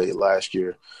know you played last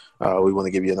year. We want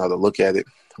to give you another look at it.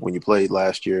 When you played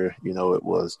last year, you know,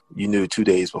 you knew 2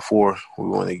 days before. We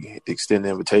want to extend the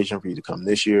invitation for you to come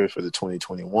this year for the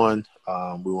 2021.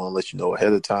 We want to let you know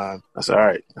ahead of time. I said, all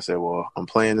right. I said, well, I'm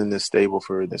playing in this stable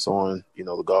for this on, you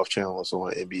know, the Golf Channel. It's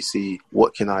on NBC.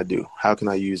 What can I do? How can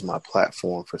I use my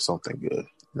platform for something good?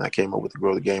 And I came up with the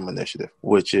Grow the Game initiative,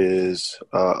 which is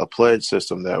a pledge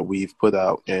system that we've put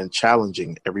out and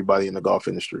challenging everybody in the golf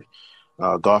industry.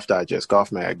 Golf Digest,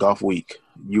 Golf Mag, Golf Week,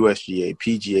 USGA,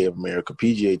 PGA of America,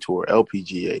 PGA Tour,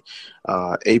 LPGA,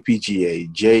 APGA,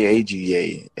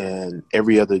 JAGA, and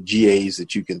every other GAs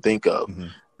that you can think of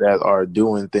that are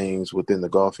doing things within the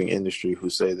golfing industry who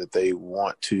say that they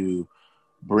want to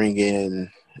bring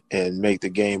in and make the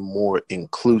game more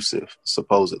inclusive,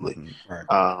 supposedly,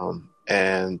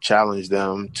 and challenge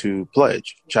them to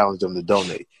pledge, challenge them to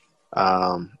donate.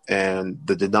 And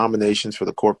the denominations for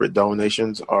the corporate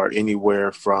donations are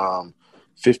anywhere from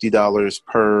 $50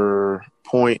 per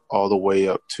point all the way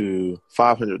up to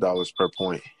 $500 per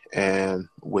point. And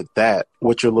with that,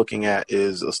 what you're looking at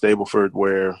is a Stableford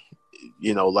where,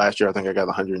 you know, last year I think I got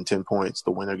 110 points.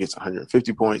 The winner gets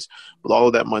 150 points. But all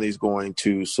of that money is going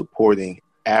to supporting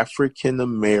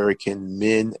African-American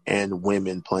men and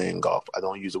women playing golf. I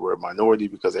don't use the word minority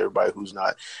because everybody who's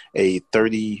not a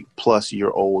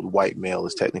 30-plus-year-old white male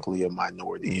is technically a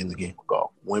minority in the game of golf.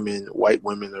 White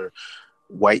women or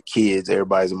white kids,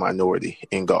 everybody's a minority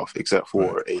in golf except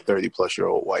for a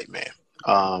 30-plus-year-old white man.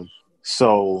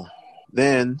 So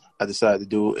then I decided to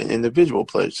do an individual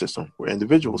pledge system where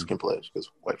individuals can pledge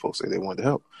because white folks say they want to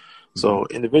help. So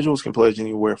individuals can pledge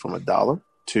anywhere from $1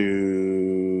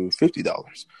 to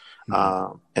 $50.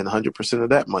 And 100% of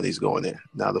that money is going in.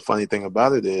 Now, the funny thing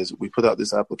about it is we put out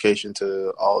this application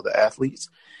to all the athletes,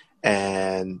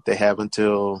 and they have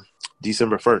until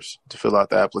December 1st to fill out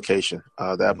the application.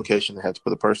 The application, they have to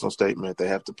put a personal statement. They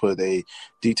have to put a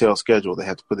detailed schedule. They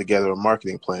have to put together a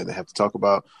marketing plan. They have to talk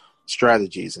about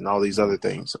strategies and all these other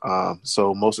things.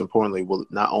 So most importantly,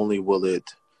 not only will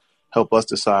it help us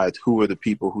decide who are the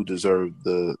people who deserve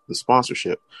the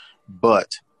sponsorship,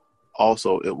 but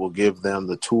also it will give them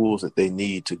the tools that they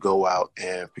need to go out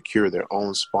and procure their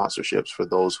own sponsorships for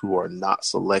those who are not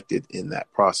selected in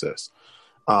that process.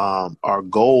 Our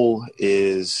goal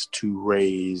is to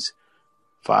raise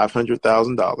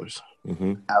 $500,000.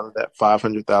 Out of that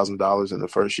 $500,000 in the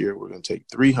first year, we're going to take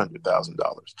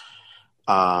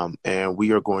 $300,000. And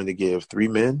we are going to give 3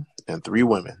 men and 3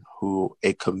 women who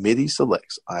a committee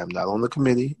selects. I am not on the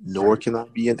committee, nor can I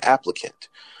be an applicant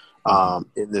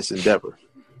in this endeavor.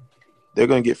 They're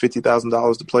going to get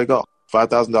 $50,000 to play golf,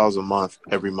 $5,000 a month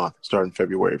every month starting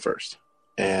February 1st.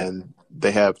 And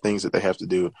they have things that they have to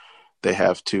do. They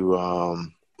have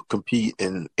to compete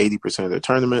in 80% of their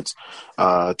tournaments.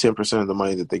 10% of the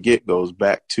money that they get goes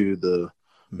back to the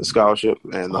scholarship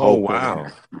and the whole. Wow!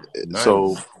 Nice.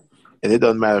 So, and it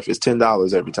doesn't matter if it's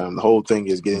 $10 every time. The whole thing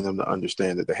is getting them to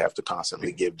understand that they have to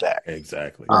constantly give back.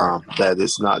 Exactly. That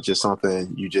it's not just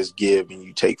something you just give and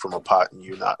you take from a pot, and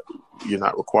you're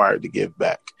not required to give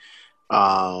back.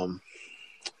 And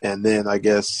then I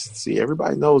guess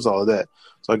everybody knows all of that.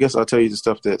 So I guess I'll tell you the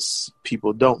stuff that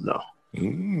people don't know.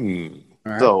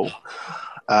 Right. So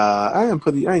I ain't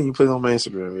even put it on my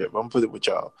Instagram yet, but I'm gonna put it with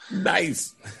y'all.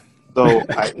 Nice. So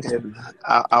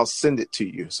I'll send it to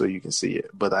you so you can see it.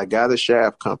 But I got a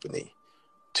shaft company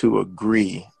to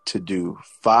agree to do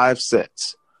 5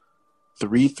 sets,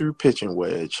 3 through pitching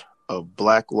wedge of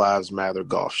Black Lives Matter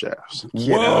golf shafts.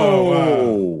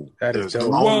 Whoa! That is There's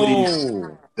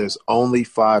dope. there's only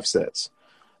 5 sets.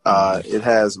 It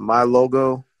has my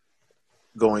logo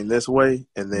going this way,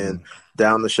 and then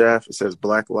down the shaft it says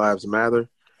Black Lives Matter.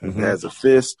 It has a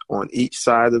fist on each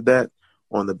side of that.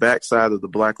 On the back side of the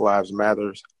Black Lives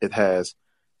Matters, it has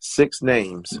 6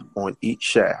 names on each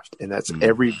shaft, and that's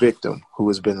every victim who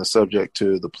has been a subject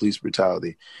to the police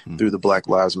brutality through the Black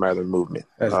Lives Matter movement.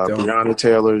 Breonna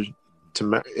Taylor,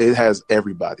 it has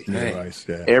everybody. Rice,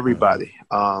 yeah. Everybody.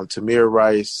 Tamir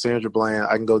Rice, Sandra Bland,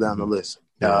 I can go down the list.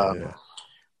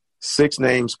 6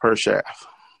 names per shaft.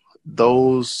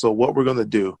 So what we're going to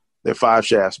do, there are 5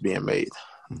 shafts being made.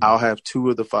 I'll have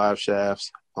 2 of the 5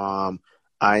 shafts.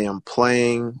 I am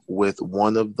playing with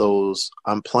one of those.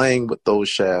 I'm playing with those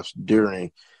shafts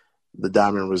during the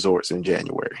Diamond Resorts in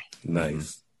January.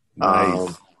 Nice.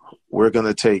 We're going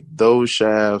to take those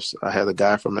shafts. I had a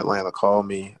guy from Atlanta call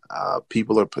me.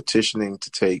 People are petitioning to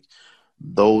take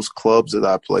those clubs that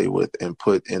I play with and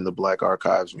put in the Black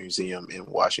Archives Museum in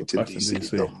Washington, D.C. In the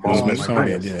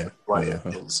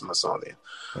Smithsonian.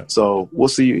 Right. So we'll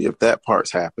see if that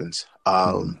part happens.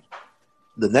 The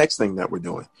next thing that we're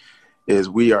doing is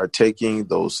we are taking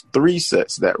those 3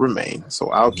 sets that remain. So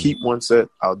I'll keep 1 set.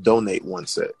 I'll donate 1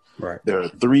 set. Right. There are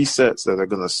 3 sets that are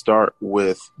going to start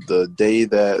with the day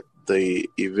that the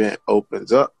event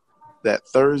opens up. That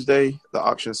Thursday, the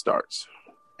auction starts.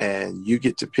 And you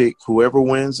get to pick whoever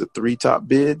wins the 3 top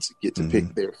bids, get to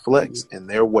pick their flex and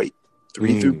their weight,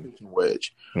 3 through pitching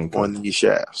wedge on these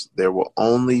shafts. There will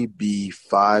only be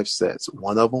 5 sets.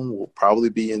 One of them will probably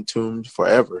be entombed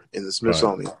forever in the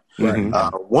Smithsonian. Right.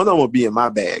 One of them will be in my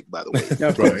bag, by the way.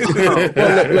 Well,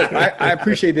 look, I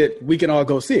appreciate that we can all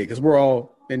go see it because we're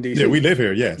all in DC. Yeah, we live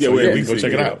here. Yeah, so we can go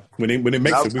check it out. When it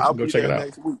makes it, we can go check it out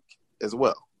next week as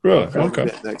well. Really?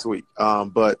 Okay. Next week.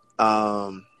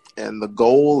 And the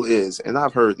goal is, and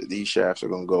I've heard that these shafts are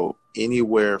going to go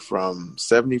anywhere from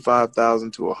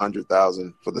 $75,000 to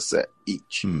 $100,000 for the set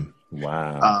each.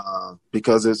 Wow!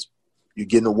 Because you're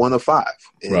getting a 1 of 5.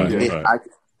 And right.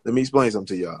 Let me explain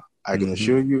something to y'all. I can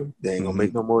assure you, they ain't gonna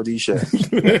make no more of these shafts. And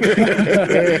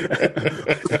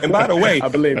by the way, I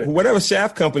believe it. Whatever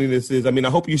shaft company this is, I mean,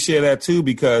 I hope you share that too,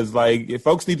 because like, if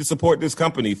folks need to support this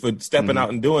company for stepping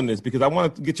out and doing this, because I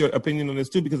want to get your opinion on this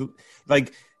too, because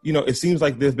like, you know, it seems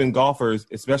like there's been golfers,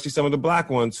 especially some of the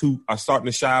black ones, who are starting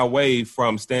to shy away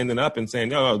from standing up and saying,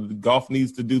 no, golf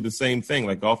needs to do the same thing.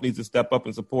 Like, golf needs to step up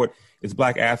and support its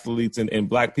black athletes and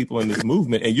black people in this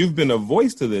movement. And you've been a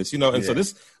voice to this, you know, and so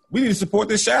we need to support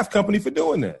this shaft company for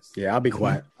doing this. Yeah, I'll be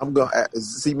quiet. I'm going to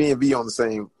see me and V on the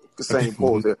same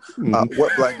poll there.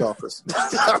 What black golfers? You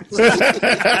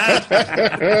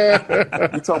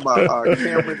talking about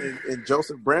Cameron and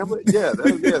Joseph Bramlett? Yeah.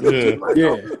 Good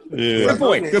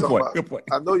point.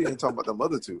 I know you ain't talking about them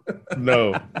other 2.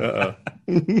 No.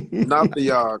 Not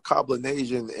the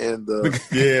Cobblinasian and the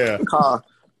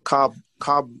Cobb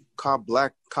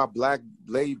Black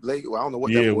Blade. Well, I don't know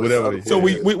what that was. Whatever. So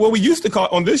we used to call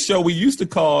on this show. We used to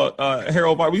call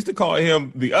Harold Varner. We used to call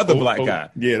him the other black guy.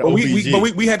 Yeah, but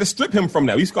we had to strip him from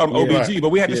that. We used to call him OBG, but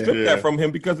we had to strip that from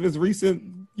him because of his recent,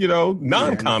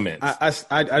 non-comments. I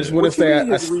just want to say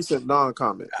recent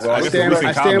non-comment. Well, I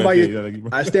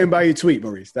stand by your tweet,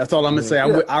 Maurice. That's all I'm gonna say.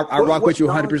 I rock with you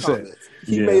 100%.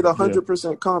 He made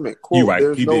 100% comment. Quote, right.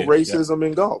 There's no racism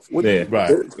in golf. Which is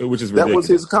ridiculous. That was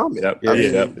his comment.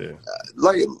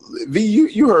 Like, V,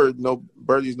 you heard no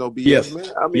birdies, no BS,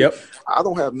 man. I mean, I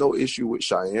don't have no issue with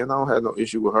Cheyenne. I don't have no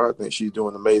issue with her. I think she's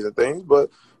doing amazing things,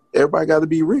 but everybody got to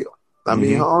be real. I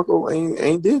mean, her uncle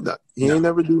ain't did nothing. He ain't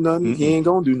never do nothing. He ain't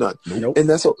gonna do nothing. Nope. And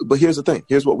but here's the thing.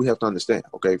 Here's what we have to understand.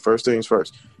 Okay, first things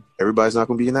first. Everybody's not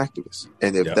gonna be an activist,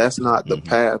 and if that's not the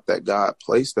path that God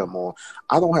placed them on,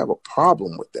 I don't have a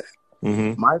problem with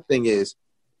that. My thing is,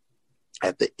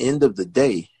 at the end of the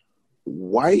day,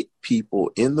 white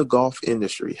people in the golf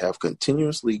industry have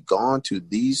continuously gone to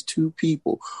these two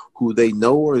people who they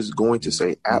know is going to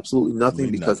say absolutely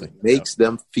nothing because it makes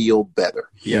them feel better.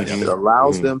 It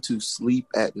allows them to sleep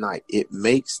at night. It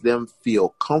makes them feel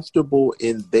comfortable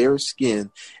in their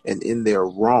skin and in their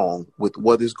wrong with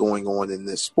what is going on in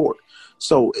this sport.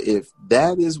 So if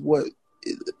that is what,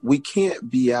 we can't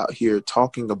be out here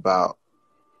talking about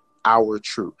our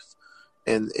truth.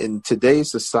 And in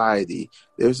today's society,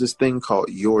 there's this thing called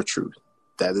your truth.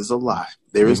 That is a lie.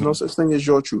 There is no such thing as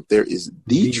your truth. There is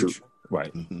the truth.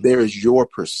 Right. There is your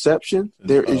perception.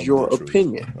 There is your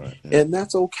opinion. Right. And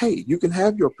that's okay. You can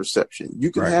have your perception.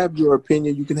 You can have your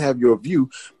opinion. You can have your view.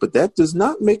 But that does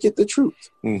not make it the truth.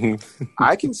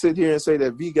 I can sit here and say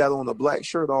that V got on a black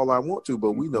shirt all I want to,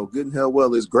 but we know good and hell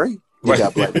well it's gray. He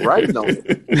got black writing on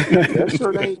it.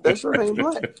 That shirt ain't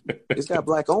black. It's got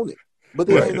black on it. But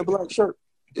it ain't a black shirt.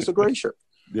 It's a gray shirt.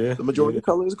 The majority of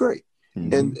color is gray.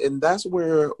 And that's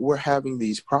where we're having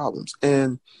these problems.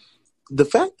 And the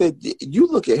fact that you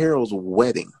look at Harold's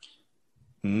wedding,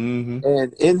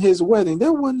 and in his wedding,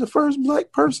 there wasn't the first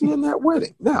black person in that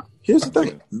wedding. Now, here's the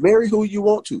thing. Marry who you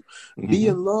want to. Be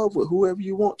in love with whoever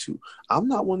you want to. I'm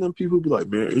not one of them people who be like,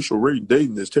 man, it's already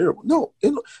dating is terrible. No.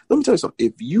 Let me tell you something.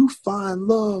 If you find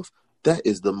love, that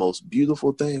is the most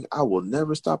beautiful thing. I will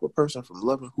never stop a person from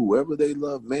loving whoever they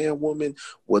love, man, woman,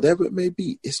 whatever it may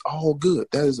be. It's all good.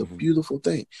 That is a beautiful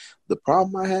thing. The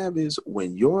problem I have is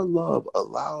when your love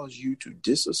allows you to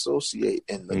disassociate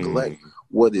and neglect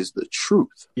what is the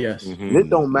truth. Yes. And it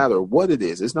don't matter what it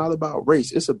is. It's not about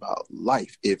race. It's about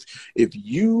life. If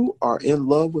you are in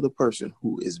love with a person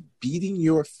who is beating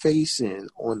your face in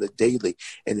on the daily,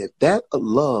 and if that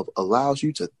love allows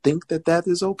you to think that that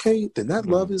is okay, then that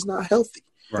love is not healthy.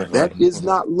 That is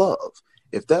not love.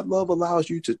 If that love allows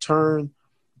you to turn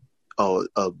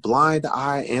a blind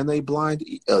eye and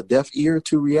a deaf ear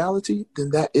to reality,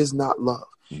 then that is not love.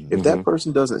 If that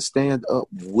person doesn't stand up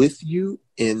with you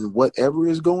in whatever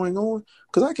is going on,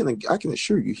 because I can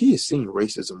assure you, he has seen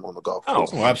racism on the golf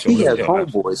course. Oh, absolutely. He has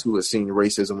homeboys who have seen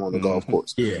racism on the golf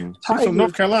course. He's from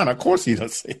North Carolina. Of course he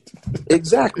does see it.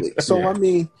 Exactly. So, I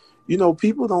mean,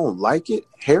 people don't like it.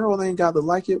 Harold ain't got to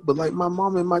like it. But like my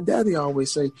mom and my daddy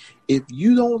always say, if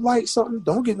you don't like something,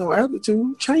 don't get no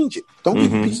attitude. Change it. Don't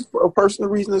give a person a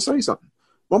reason to say something.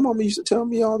 My mama used to tell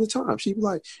me all the time. She'd be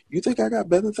like, you think I got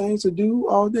better things to do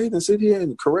all day than sit here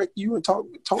and correct you and talk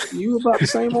to you about the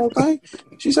same old thing?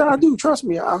 She said, I do. Trust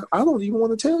me. I don't even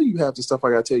want to tell you half the stuff I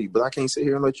got to tell you, but I can't sit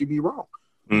here and let you be wrong.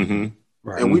 And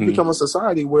we become a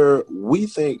society where we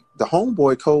think the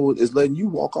homeboy code is letting you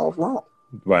walk off wrong.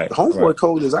 Right. The homeboy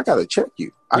code is I got to check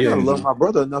you. I got to love my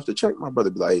brother enough to check my brother.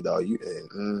 Be like, hey, dog,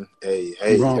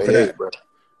 hey, bro.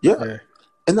 Yeah.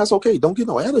 And that's okay. Don't get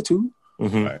no attitude.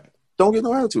 Right. Don't get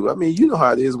no attitude. I mean, you know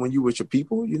how it is when you with your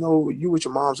people. You with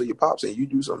your moms or your pops and you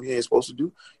do something you ain't supposed to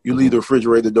do. You leave the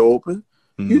refrigerator door open.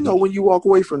 You know when you walk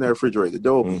away from that refrigerator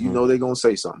door open, you know they're going to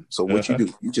say something. So what you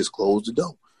do, you just close the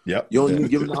door. Yep. You don't even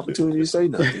give them an opportunity to say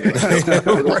nothing.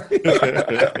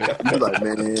 You're like,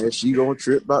 man, she gonna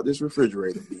trip about this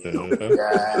refrigerator. I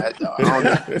don't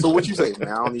know. So what you say, man?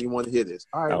 I don't even want to hear this.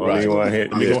 All right, I don't even want to hear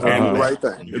the right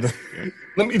thing.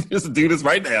 Let me just do this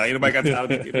right now. Ain't nobody got time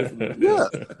to get this.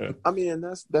 Yeah, I mean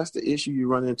that's the issue you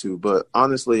run into. But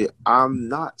honestly, I'm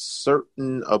not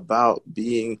certain about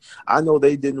being. I know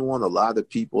they didn't want a lot of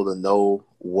people to know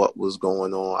what was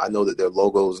going on. I know that their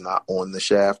logo is not on the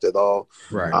shaft at all.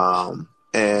 Right.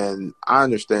 And I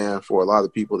understand for a lot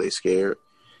of people, they scared.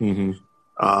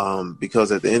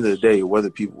 Because at the end of the day, whether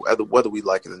we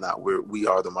like it or not, we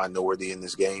are the minority in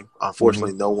this game.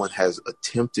 Unfortunately, no one has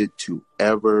attempted to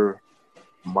ever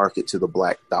market to the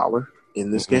black dollar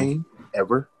in this game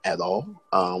ever at all.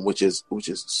 Which is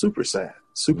super sad,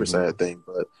 sad thing.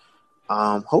 But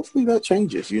hopefully that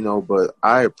changes, but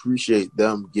I appreciate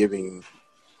them giving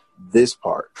this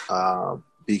part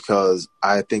because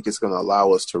I think it's going to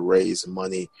allow us to raise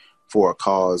money for a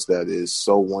cause that is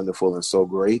so wonderful and so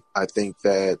great. I think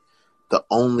that the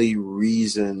only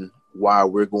reason why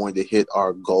we're going to hit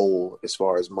our goal as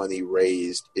far as money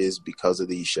raised is because of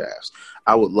these shafts.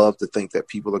 I would love to think that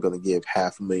people are going to give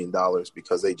 $500,000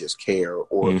 because they just care,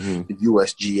 or the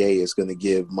USGA is going to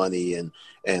give money and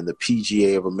the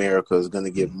PGA of America is going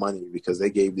to give money because they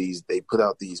put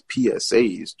out these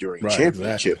PSAs during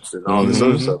championships and all this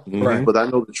other stuff. But I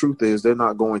know the truth is they're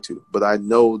not going to. But I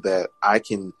know that I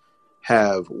can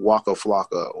have Waka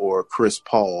Flocka or Chris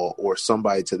Paul or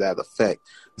somebody to that effect,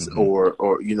 or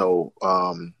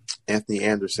Anthony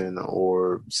Anderson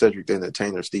or Cedric the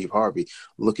Entertainer, Steve Harvey,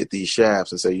 look at these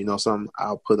shafts and say, you know something,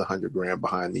 I'll put $100,000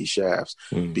 behind these shafts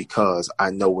because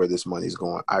I know where this money's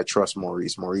going. I trust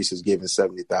Maurice. Maurice is giving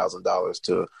 $70,000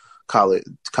 to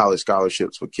college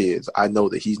scholarships for kids. I know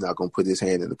that he's not going to put his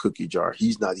hand in the cookie jar.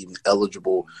 He's not even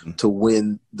eligible to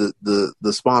win the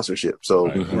sponsorship. So,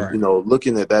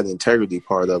 looking at that integrity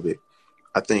part of it,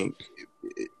 I think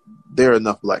there are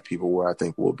enough black people where I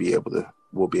think we'll be able to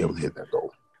hit that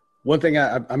goal. One thing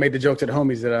I made the joke to the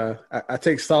homies that I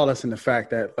take solace in the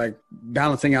fact that, like,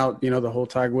 balancing out, the whole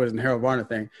Tiger Woods and Harold Varner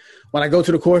thing. When I go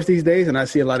to the course these days and I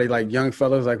see a lot of like young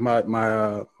fellas, like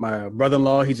my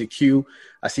brother-in-law, he's a Q.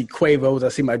 I see Quavos, I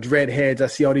see my dreadheads, I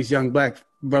see all these young black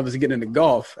brothers getting into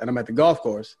golf, and I'm at the golf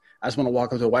course. I just want to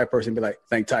walk up to a white person and be like,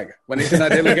 "Thank Tiger." When they sit out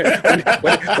there,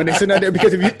 when they sit out there,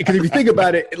 because if you think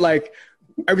about it, like,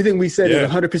 everything we said is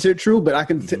 100% true, but I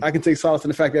can take solace in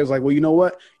the fact that it's like, well, you know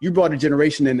what? You brought a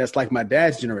generation in that's like my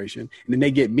dad's generation, and then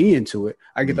they get me into it.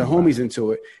 I get the homies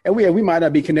into it, and we might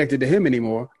not be connected to him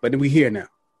anymore, but then we here now.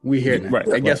 Right.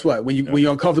 And guess what? When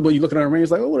you're uncomfortable, you looking at the ring,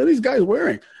 it's like, oh, what are these guys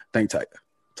wearing? Thank Tiger.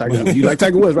 You like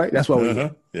Tiger Woods, right? That's why we.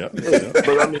 Yeah.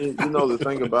 But I mean, the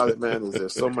thing about it, man, is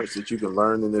there's so much that you can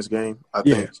learn in this game. I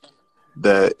think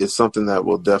that it's something that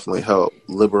will definitely help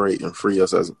liberate and free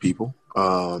us as a people.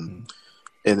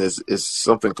 And it's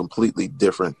something completely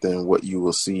different than what you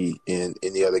will see in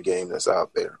any other game that's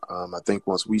out there. I think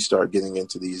once we start getting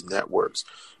into these networks,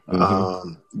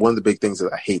 one of the big things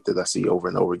that I hate that I see over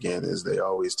and over again is they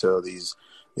always tell these,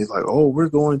 it's like, oh, we're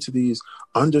going to these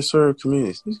underserved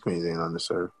communities. These communities ain't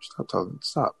underserved. Stop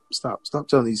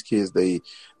telling these kids they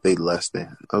less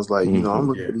than. I was like, I'm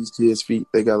looking at these kids' feet.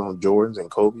 They got on Jordans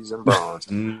and Kobe's and Bonds.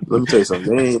 Let me tell you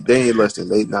something. They ain't less than.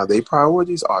 Their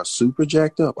priorities are super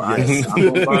jacked up. I'm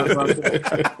gonna buy something.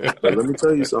 But let me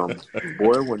tell you something,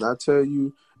 boy. When I tell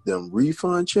you them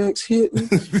refund checks hitting and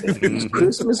these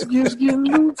Christmas gifts getting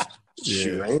loose,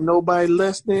 sure ain't nobody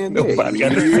less than nobody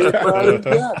got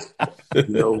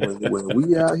it. When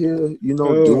we out here,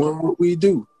 doing what we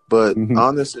do. But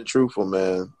honest and truthful,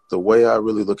 man, the way I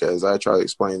really look at it is I try to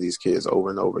explain to these kids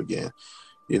over and over again.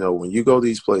 When you go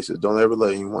these places, don't ever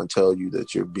let anyone tell you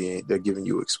that they're giving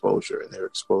you exposure and they're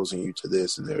exposing you to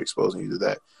this and they're exposing you to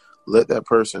that. Let that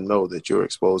person know that you're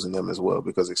exposing them as well,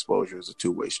 because exposure is a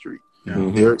two-way street.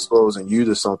 They're exposing you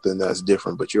to something that's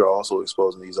different, but you're also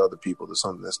exposing these other people to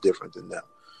something that's different than them,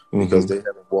 because they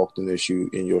haven't walked in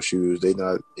your shoes. They're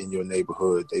not in your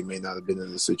neighborhood. They may not have been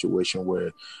in a situation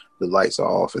where the lights are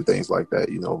off and things like that.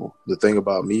 The thing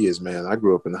about me is, man, I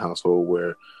grew up in a household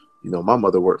where, my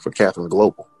mother worked for Catherine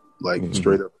Global, like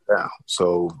straight up and down.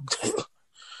 So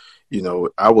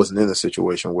I wasn't in a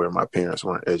situation where my parents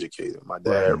weren't educated. My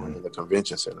dad ran the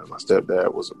convention center. My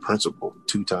stepdad was a principal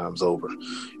 2 times over,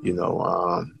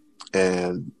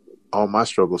 and all my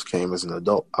struggles came as an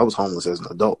adult. I was homeless as an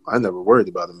adult. I never worried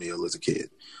about a meal as a kid.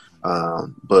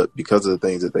 But because of the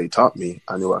things that they taught me,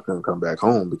 I knew I couldn't come back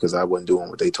home because I wasn't doing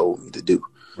what they told me to do.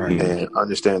 And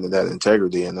understanding that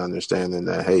integrity and understanding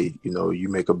that, hey, you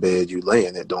make a bed, you lay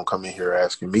in it. Don't come in here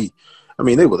asking me. I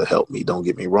mean, they would have helped me, don't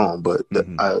get me wrong, but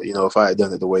if I had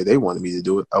done it the way they wanted me to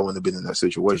do it, I wouldn't have been in that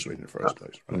situation in the first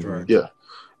place. Right. Yeah,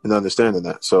 and understanding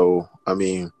that. So, I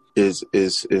mean, it's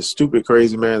stupid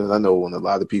crazy, man. And I know when a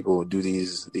lot of people do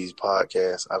these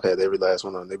podcasts, I've had every last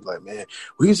one of them. They be like, "Man,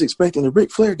 we was expecting a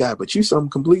Ric Flair guy, but you something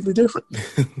completely different."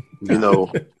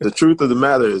 The truth of the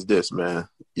matter is this, man.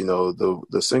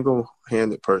 The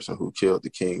single-handed person who killed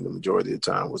the king the majority of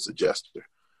the time was the jester.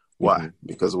 Why?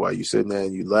 Because while you sitting there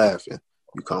and you laughing,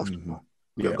 you comfortable.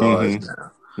 Your guard's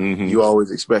down. You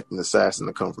always expect an assassin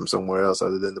to come from somewhere else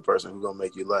other than the person who's gonna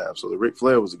make you laugh. So the Ric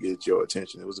Flair was to get your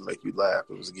attention. It was to make you laugh.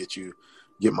 It was to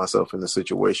get myself in a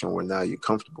situation where now you're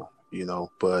comfortable.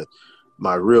 But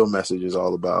my real message is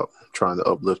all about trying to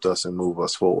uplift us and move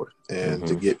us forward, and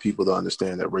to get people to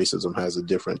understand that racism has a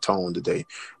different tone today.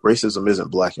 Racism isn't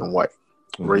black and white.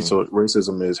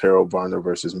 Racism is Harold Varner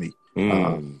versus me.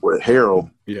 With Harold,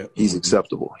 he's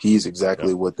acceptable. He's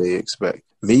exactly what they expect.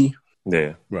 Me,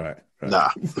 right. Nah.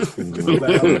 They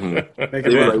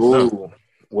were like,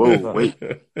 whoa, wait.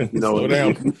 Slow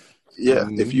down.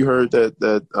 If you heard that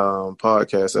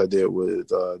podcast I did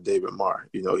with David Marr,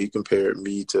 he compared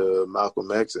me to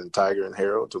Malcolm X and Tiger and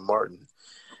Harold to Martin.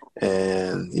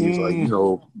 And he was like,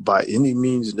 by any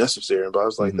means necessary. But I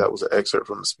was like, that was an excerpt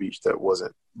from a speech that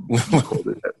wasn't.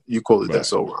 You quoted that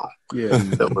so wrong. Yeah.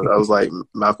 I was like,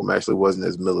 Malcolm actually wasn't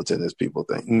as militant as people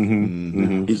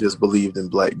think. He just believed in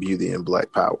black beauty and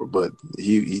black power. But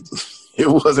he It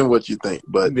wasn't what you think.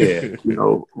 But,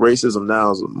 racism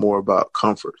now is more about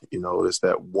comfort. It's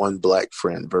that one black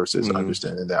friend versus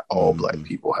understanding that all black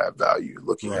people have value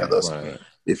looking at us. Right.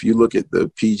 If you look at the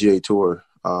PGA Tour,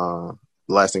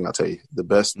 last thing I'll tell you, the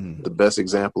best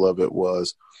example of it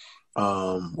was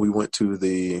we went to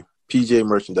the PGA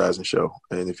merchandising show.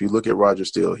 And if you look at Roger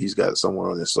Steele, he's got it somewhere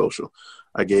on his social.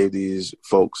 I gave these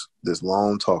folks this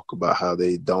long talk about how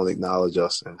they don't acknowledge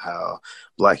us and how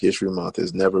Black History Month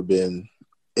has never been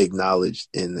acknowledged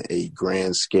in a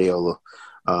grand scale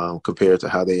compared to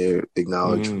how they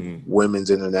acknowledge Women's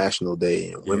International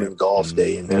Day and Women's Golf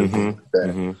Day and everything like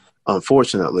that.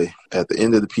 Unfortunately, at the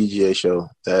end of the PGA show,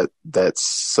 that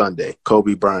Sunday,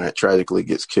 Kobe Bryant tragically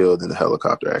gets killed in a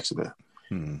helicopter accident.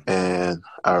 And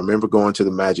I remember going to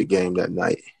the Magic game that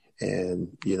night,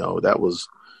 and it was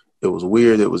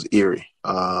weird. It was eerie.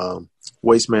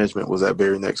 Waste Management was that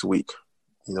very next week.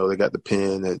 They got the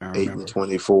pin at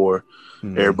 8-24.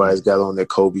 Everybody's got on their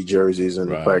Kobe jerseys in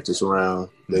the practice round.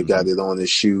 They got it on their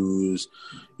shoes.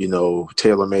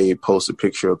 TaylorMade posted a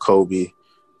picture of Kobe,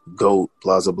 GOAT,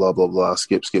 blah, blah, blah, blah,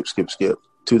 skip.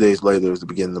 2 days later is the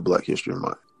beginning of Black History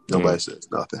Month. Nobody says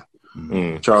nothing.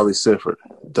 Charlie Sifford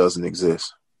doesn't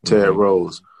exist. Ted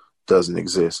Rose doesn't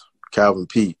exist. Calvin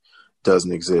Peete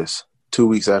doesn't exist. 2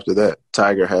 weeks after that,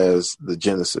 Tiger has the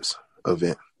Genesis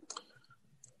event.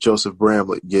 Joseph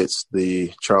Bramlett gets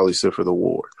the Charlie Sifford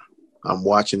Award. I'm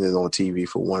watching it on TV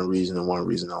for one reason and one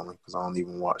reason only, because I don't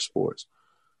even watch sports.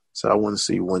 So I want to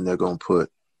see when they're going to put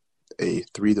a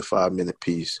 3 to 5 minute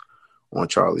piece on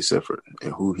Charlie Sifford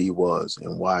and who he was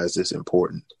and why is this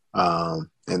important.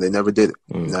 And they never did it.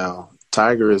 Now,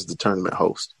 Tiger is the tournament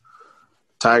host.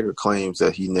 Tiger claims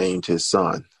that he named his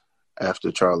son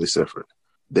after Charlie Sifford.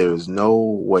 There is no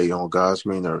way on God's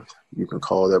green earth you can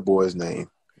call that boy's name,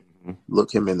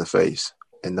 look him in the face,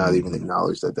 and not even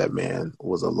acknowledge that man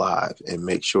was alive and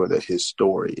make sure that his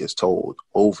story is told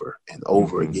over and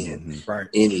over again.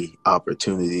 Any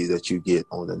opportunity that you get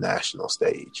on the national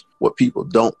stage. What people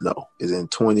don't know is in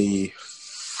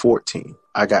 2014,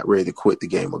 I got ready to quit the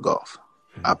game of golf.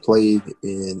 I played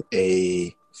in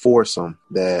a foursome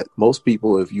that most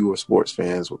people, if you were sports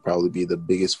fans, would probably be the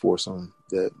biggest foursome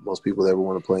that most people ever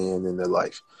want to play in their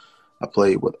life. I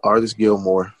played with Artis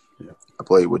Gilmore. I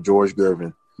played with George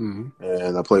Gervin.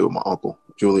 And I played with my uncle,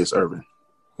 Julius Erving.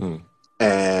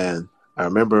 And I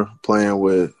remember playing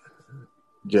with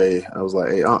Jay. I was like,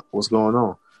 hey, Unc, what's going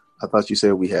on? I thought you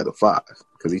said we had a 5,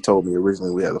 because he told me originally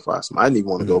we had a 5. So I didn't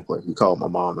even want to go play. He called my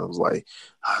mom and was like,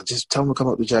 just tell him to come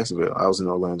up to Jacksonville. I was in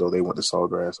Orlando. They went to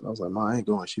Sawgrass. And I was like, Mom, I ain't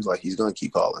going. She's like, he's going to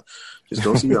keep calling. Just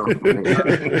go see him.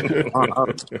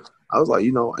 I was like,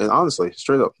 and honestly,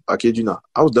 straight up, I kid you not,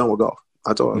 I was done with golf.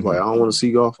 I told her, I was like, I don't want to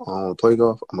see golf. I don't want to play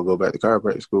golf. I'm going to go back to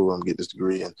chiropractic school. I'm going to get this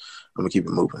degree, and I'm going to keep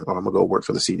it moving. Or I'm going to go work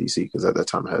for the CDC, because at that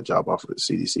time I had a job offer at the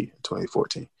CDC in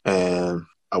 2014. And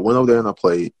I went over there and I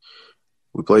played.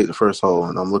 We played the first hole,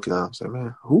 and I'm looking at him and saying,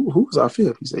 man, who was our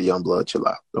fifth? He said, Young Blood, chill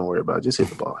out. Don't worry about it. Just hit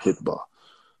the ball. Hit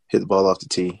the ball off the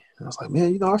tee. And I was like,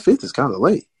 man, our fifth is kind of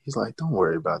late. He's like, don't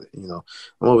worry about it. I'm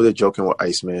over there joking with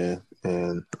Iceman,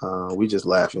 and we just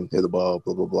laughing, hit the ball,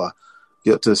 blah, blah, blah.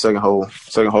 Get up to the second hole.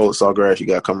 Second hole at Sawgrass, you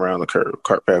got to come around the curve.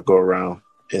 Cart path go around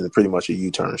in pretty much a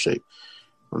U-turn shape.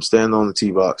 I'm standing on the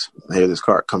tee box. I hear this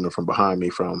cart coming from behind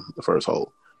me from the first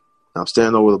hole. I'm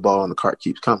standing over the ball, and the cart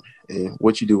keeps coming. And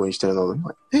what you do when you stand over, I'm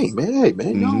like, hey, man,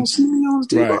 y'all don't see me on the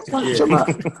tee box. Like, chill out.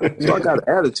 So I got an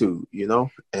attitude,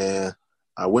 and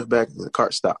I went back, and the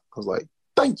cart stopped. I was like,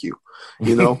 thank you,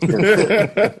 And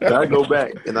I go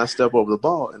back, and I step over the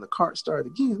ball, and the cart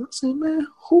started again. I said, man,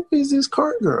 who is this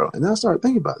cart girl? And I started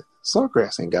thinking about it.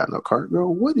 Sawgrass ain't got no cart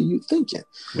girl. What are you thinking?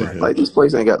 Right. Like, this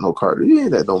place ain't got no cart girl. You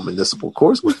ain't at no municipal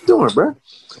course. What you doing, bro?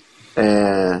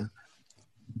 And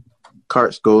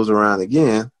carts goes around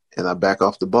again, and I back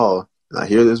off the ball, and I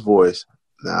hear this voice,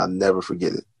 and I'll never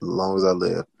forget it as long as I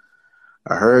live.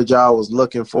 I heard y'all was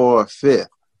looking for a fifth.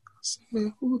 I said,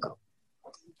 man, who the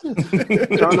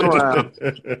turn around,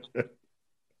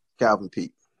 Calvin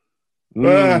Peete.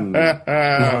 Wow.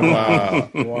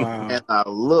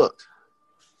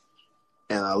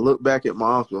 And I looked back at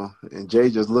my uncle, and Jay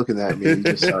just looking at me. He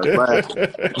just started laughing.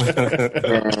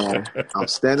 And I'm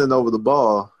standing over the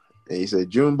ball, and he said,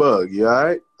 Junebug, you all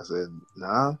right? I said,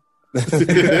 nah.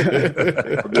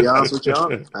 I'll be honest with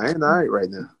y'all, I ain't all right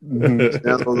now.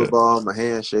 Standing over the ball, my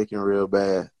hand shaking real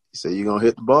bad. He said, you gonna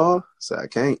hit the ball? I said, I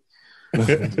can't.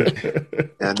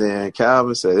 And then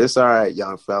Calvin said, it's all right,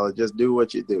 young fella, just do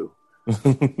what you do.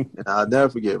 And I'll never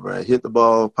forget, bro. I hit the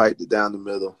ball, piped it down the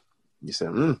middle. He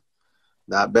said,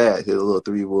 not bad. Hit a little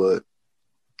 3-wood.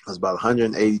 I was about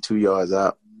 182 yards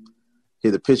out.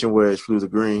 Hit a pitching wedge, flew the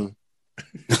green.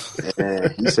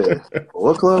 And he said,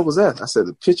 what club was that? I said,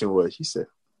 the pitching wedge. He said,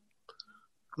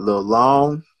 a little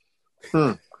long.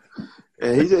 And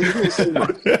he didn't say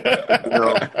much.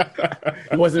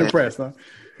 He wasn't impressed, huh?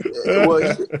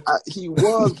 Well, he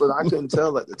was, but I couldn't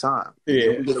tell at the time.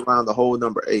 Yeah. We get around the hole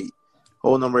number 8.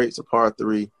 Hole number 8's a par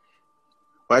 3.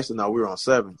 Well, actually, no, we were on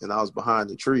 7, and I was behind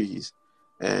the trees.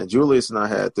 And Julius and I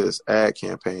had this ad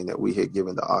campaign that we had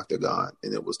given to Octagon,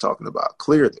 and it was talking about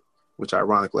cleared it, which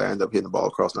ironically I ended up hitting the ball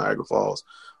across Niagara Falls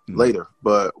later.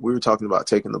 But we were talking about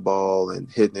taking the ball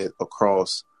and hitting it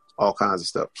across all kinds of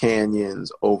stuff,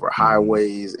 canyons, over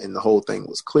highways, and the whole thing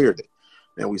was cleared it.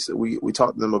 And we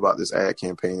talked to them about this ad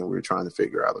campaign, and we were trying to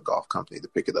figure out a golf company to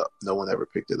pick it up. No one ever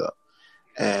picked it up.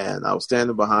 And I was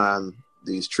standing behind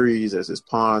these trees. There's this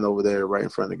pond over there right in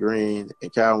front of the green.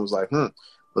 And Calvin was like,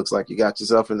 looks like you got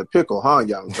yourself in the pickle, huh,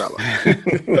 young fella?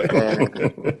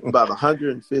 And about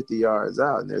 150 yards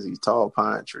out, and there's these tall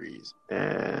pine trees.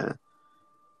 And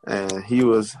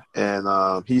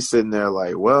he's sitting there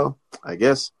like, well, I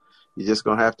guess you're just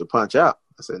going to have to punch out.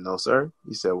 I said, no, sir.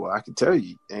 He said, well, I can tell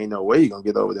you, ain't no way you're going to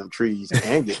get over them trees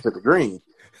and get to the green.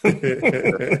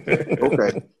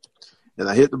 Okay. And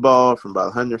I hit the ball from about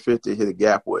 150, hit a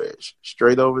gap wedge,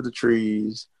 straight over the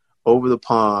trees, over the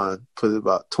pond, put it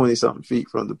about 20-something feet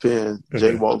from the pin.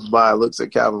 Jay walks by, looks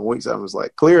at Calvin, winks at him, was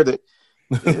like, cleared it.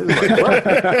 And it was like, what?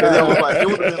 And it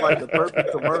would have been like the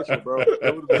perfect commercial, bro.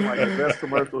 It would have been like the best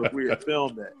commercial if we had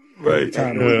filmed that. Right.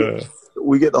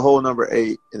 We get the hole number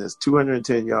 8, and it's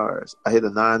 210 yards. I hit a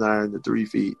 9-iron to 3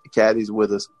 feet. The caddy's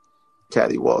with us.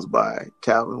 Caddy walks by.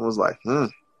 Calvin was like,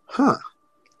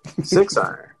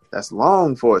 6-iron. That's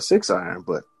long for a 6-iron,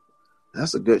 but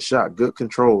that's a good shot, good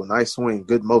control, nice swing,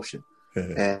 good motion.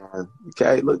 And the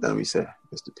caddy looked at me and said,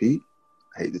 Mr. Pete,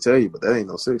 I hate to tell you, but that ain't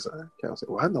no 6-iron. Calvin said,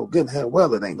 well, I know good and hell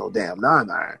well it ain't no damn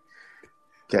 9-iron.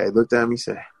 Caddy looked at me and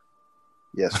said,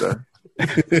 yes, sir.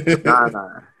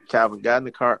 9-iron. Calvin got in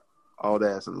the cart, hauled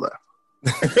ass and left.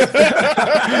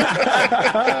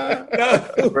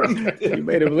 You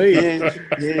made him leave. He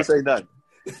didn't say nothing.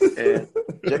 And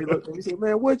Jay looked at me and said,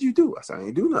 man, what'd you do? I said, I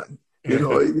ain't do nothing. You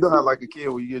know how like a kid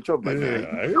when you get in trouble, like, man,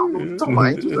 I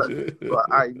ain't do nothing. But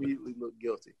I immediately looked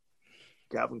guilty.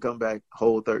 Calvin come back,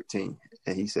 hole 13.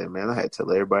 And he said, man, I had to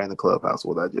tell everybody in the clubhouse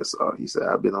what I just saw. He said,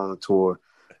 I've been on a tour.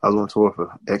 I was on tour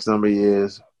for X number of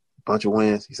years, bunch of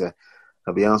wins. He said,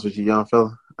 I'll be honest with you, young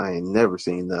fella, I ain't never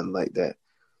seen nothing like that.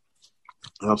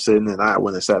 And I'm sitting there, and I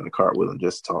went and sat in the cart with him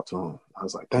just to talk to him. I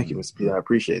was like, thank you, Mr. Pete, I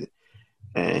appreciate it.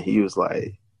 And he was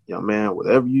like, young man,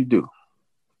 whatever you do,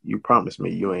 you promise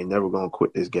me you ain't never going to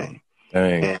quit this game.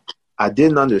 Dang. And I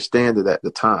didn't understand it at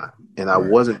the time, and I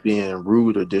wasn't being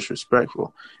rude or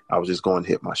disrespectful. I was just going to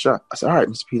hit my shot. I said, all right,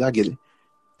 Mr. Pete, I get it.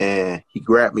 And he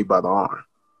grabbed me by the arm.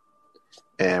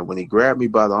 And when he grabbed me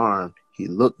by the arm, he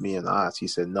looked me in the eyes. He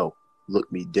said, no,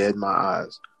 look me dead in my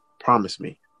eyes. Promise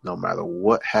me, no matter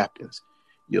what happens,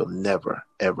 you'll never,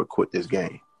 ever quit this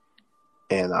game.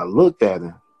 And I looked at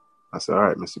him. I said, all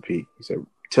right, Mr. Pete. He said,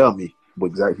 tell me what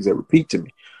exactly. He said, repeat to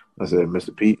me. I said,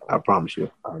 Mr. Pete, I promise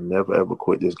you, I'll never, ever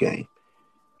quit this game.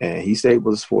 And he stayed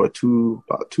with us for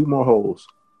about 2 more holes,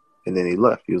 and then he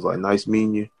left. He was like, nice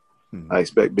meeting you. I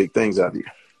expect big things out of you.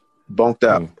 Bunked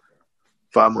out.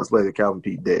 5 months later, Calvin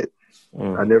Pete dead.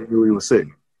 I never knew he was sick.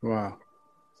 Wow.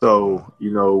 So,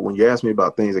 when you ask me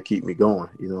about things that keep me going,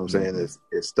 you know what I'm saying?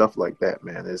 It's stuff like that,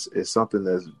 man. It's something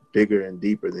that's bigger and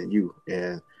deeper than you.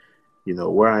 And,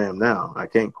 where I am now, I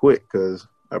can't quit because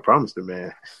I promised the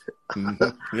man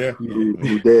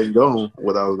who dead and gone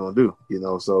what I was going to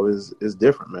do, so it's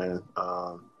different, man.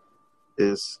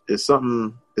 It's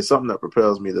something that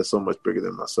propels me that's so much bigger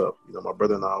than myself. My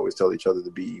brother and I always tell each other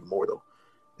to be immortal.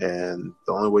 And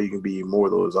the only way you can be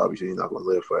immortal is obviously you're not going to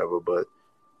live forever, but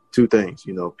 2 things,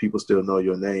 people still know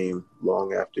your name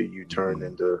long after you turn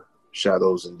into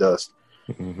shadows and dust.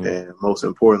 And most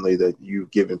importantly, that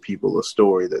you've given people a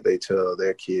story that they tell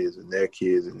their kids and their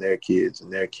kids and their kids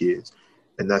and their kids.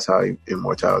 And that's how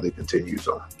immortality continues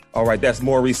on. All right, that's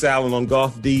Maurice Allen on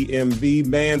Golf DMV.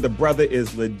 Man, the brother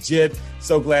is legit.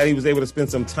 So glad he was able to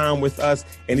spend some time with us,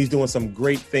 and he's doing some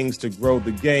great things to grow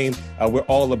the game. We're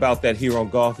all about that here on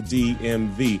Golf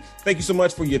DMV. Thank you so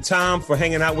much for your time, for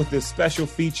hanging out with this special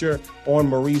feature on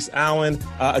Maurice Allen.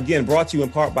 Again, brought to you in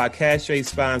part by Cachet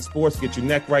Spine Sports. Get your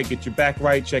neck right, get your back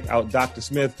right. Check out Dr.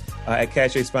 Smith at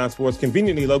Cachet Spine Sports,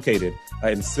 conveniently located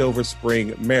in Silver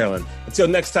Spring, Maryland. Until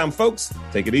next time, folks,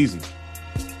 take it easy.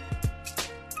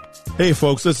 Hey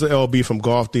folks, this is LB from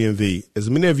Golf DMV. As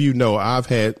many of you know, I've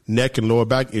had neck and lower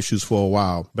back issues for a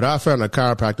while, but I found a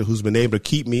chiropractor who's been able to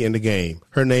keep me in the game.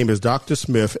 Her name is Dr.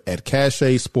 Smith at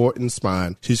Cachet Sport and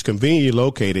Spine. She's conveniently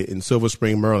located in Silver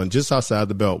Spring, Maryland, just outside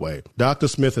the Beltway. Dr.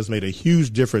 Smith has made a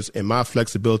huge difference in my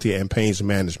flexibility and pain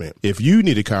management. If you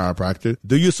need a chiropractor,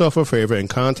 do yourself a favor and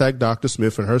contact Dr.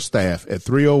 Smith and her staff at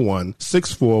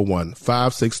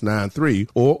 301-641-5693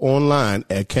 or online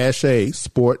at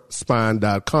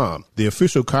cachetsportspine.com. The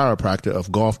official chiropractor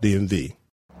of Golf DMV.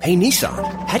 Hey, Nissan,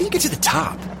 how do you get to the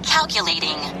top?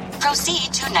 Calculating.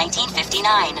 Proceed to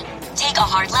 1959. Take a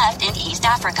hard left in East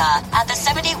Africa at the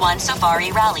 71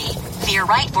 Safari Rally. Veer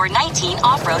right for 19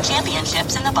 off-road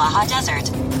championships in the Baja Desert.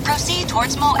 Proceed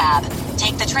towards Moab.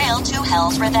 Take the trail to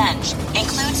Hell's Revenge.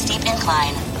 Include steep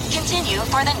incline. Continue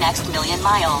for the next 1,000,000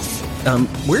 miles.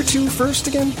 Where to first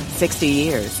again? 60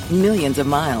 years, millions of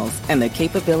miles, and the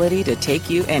capability to take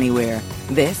you anywhere.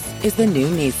 This is the new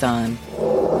Nissan.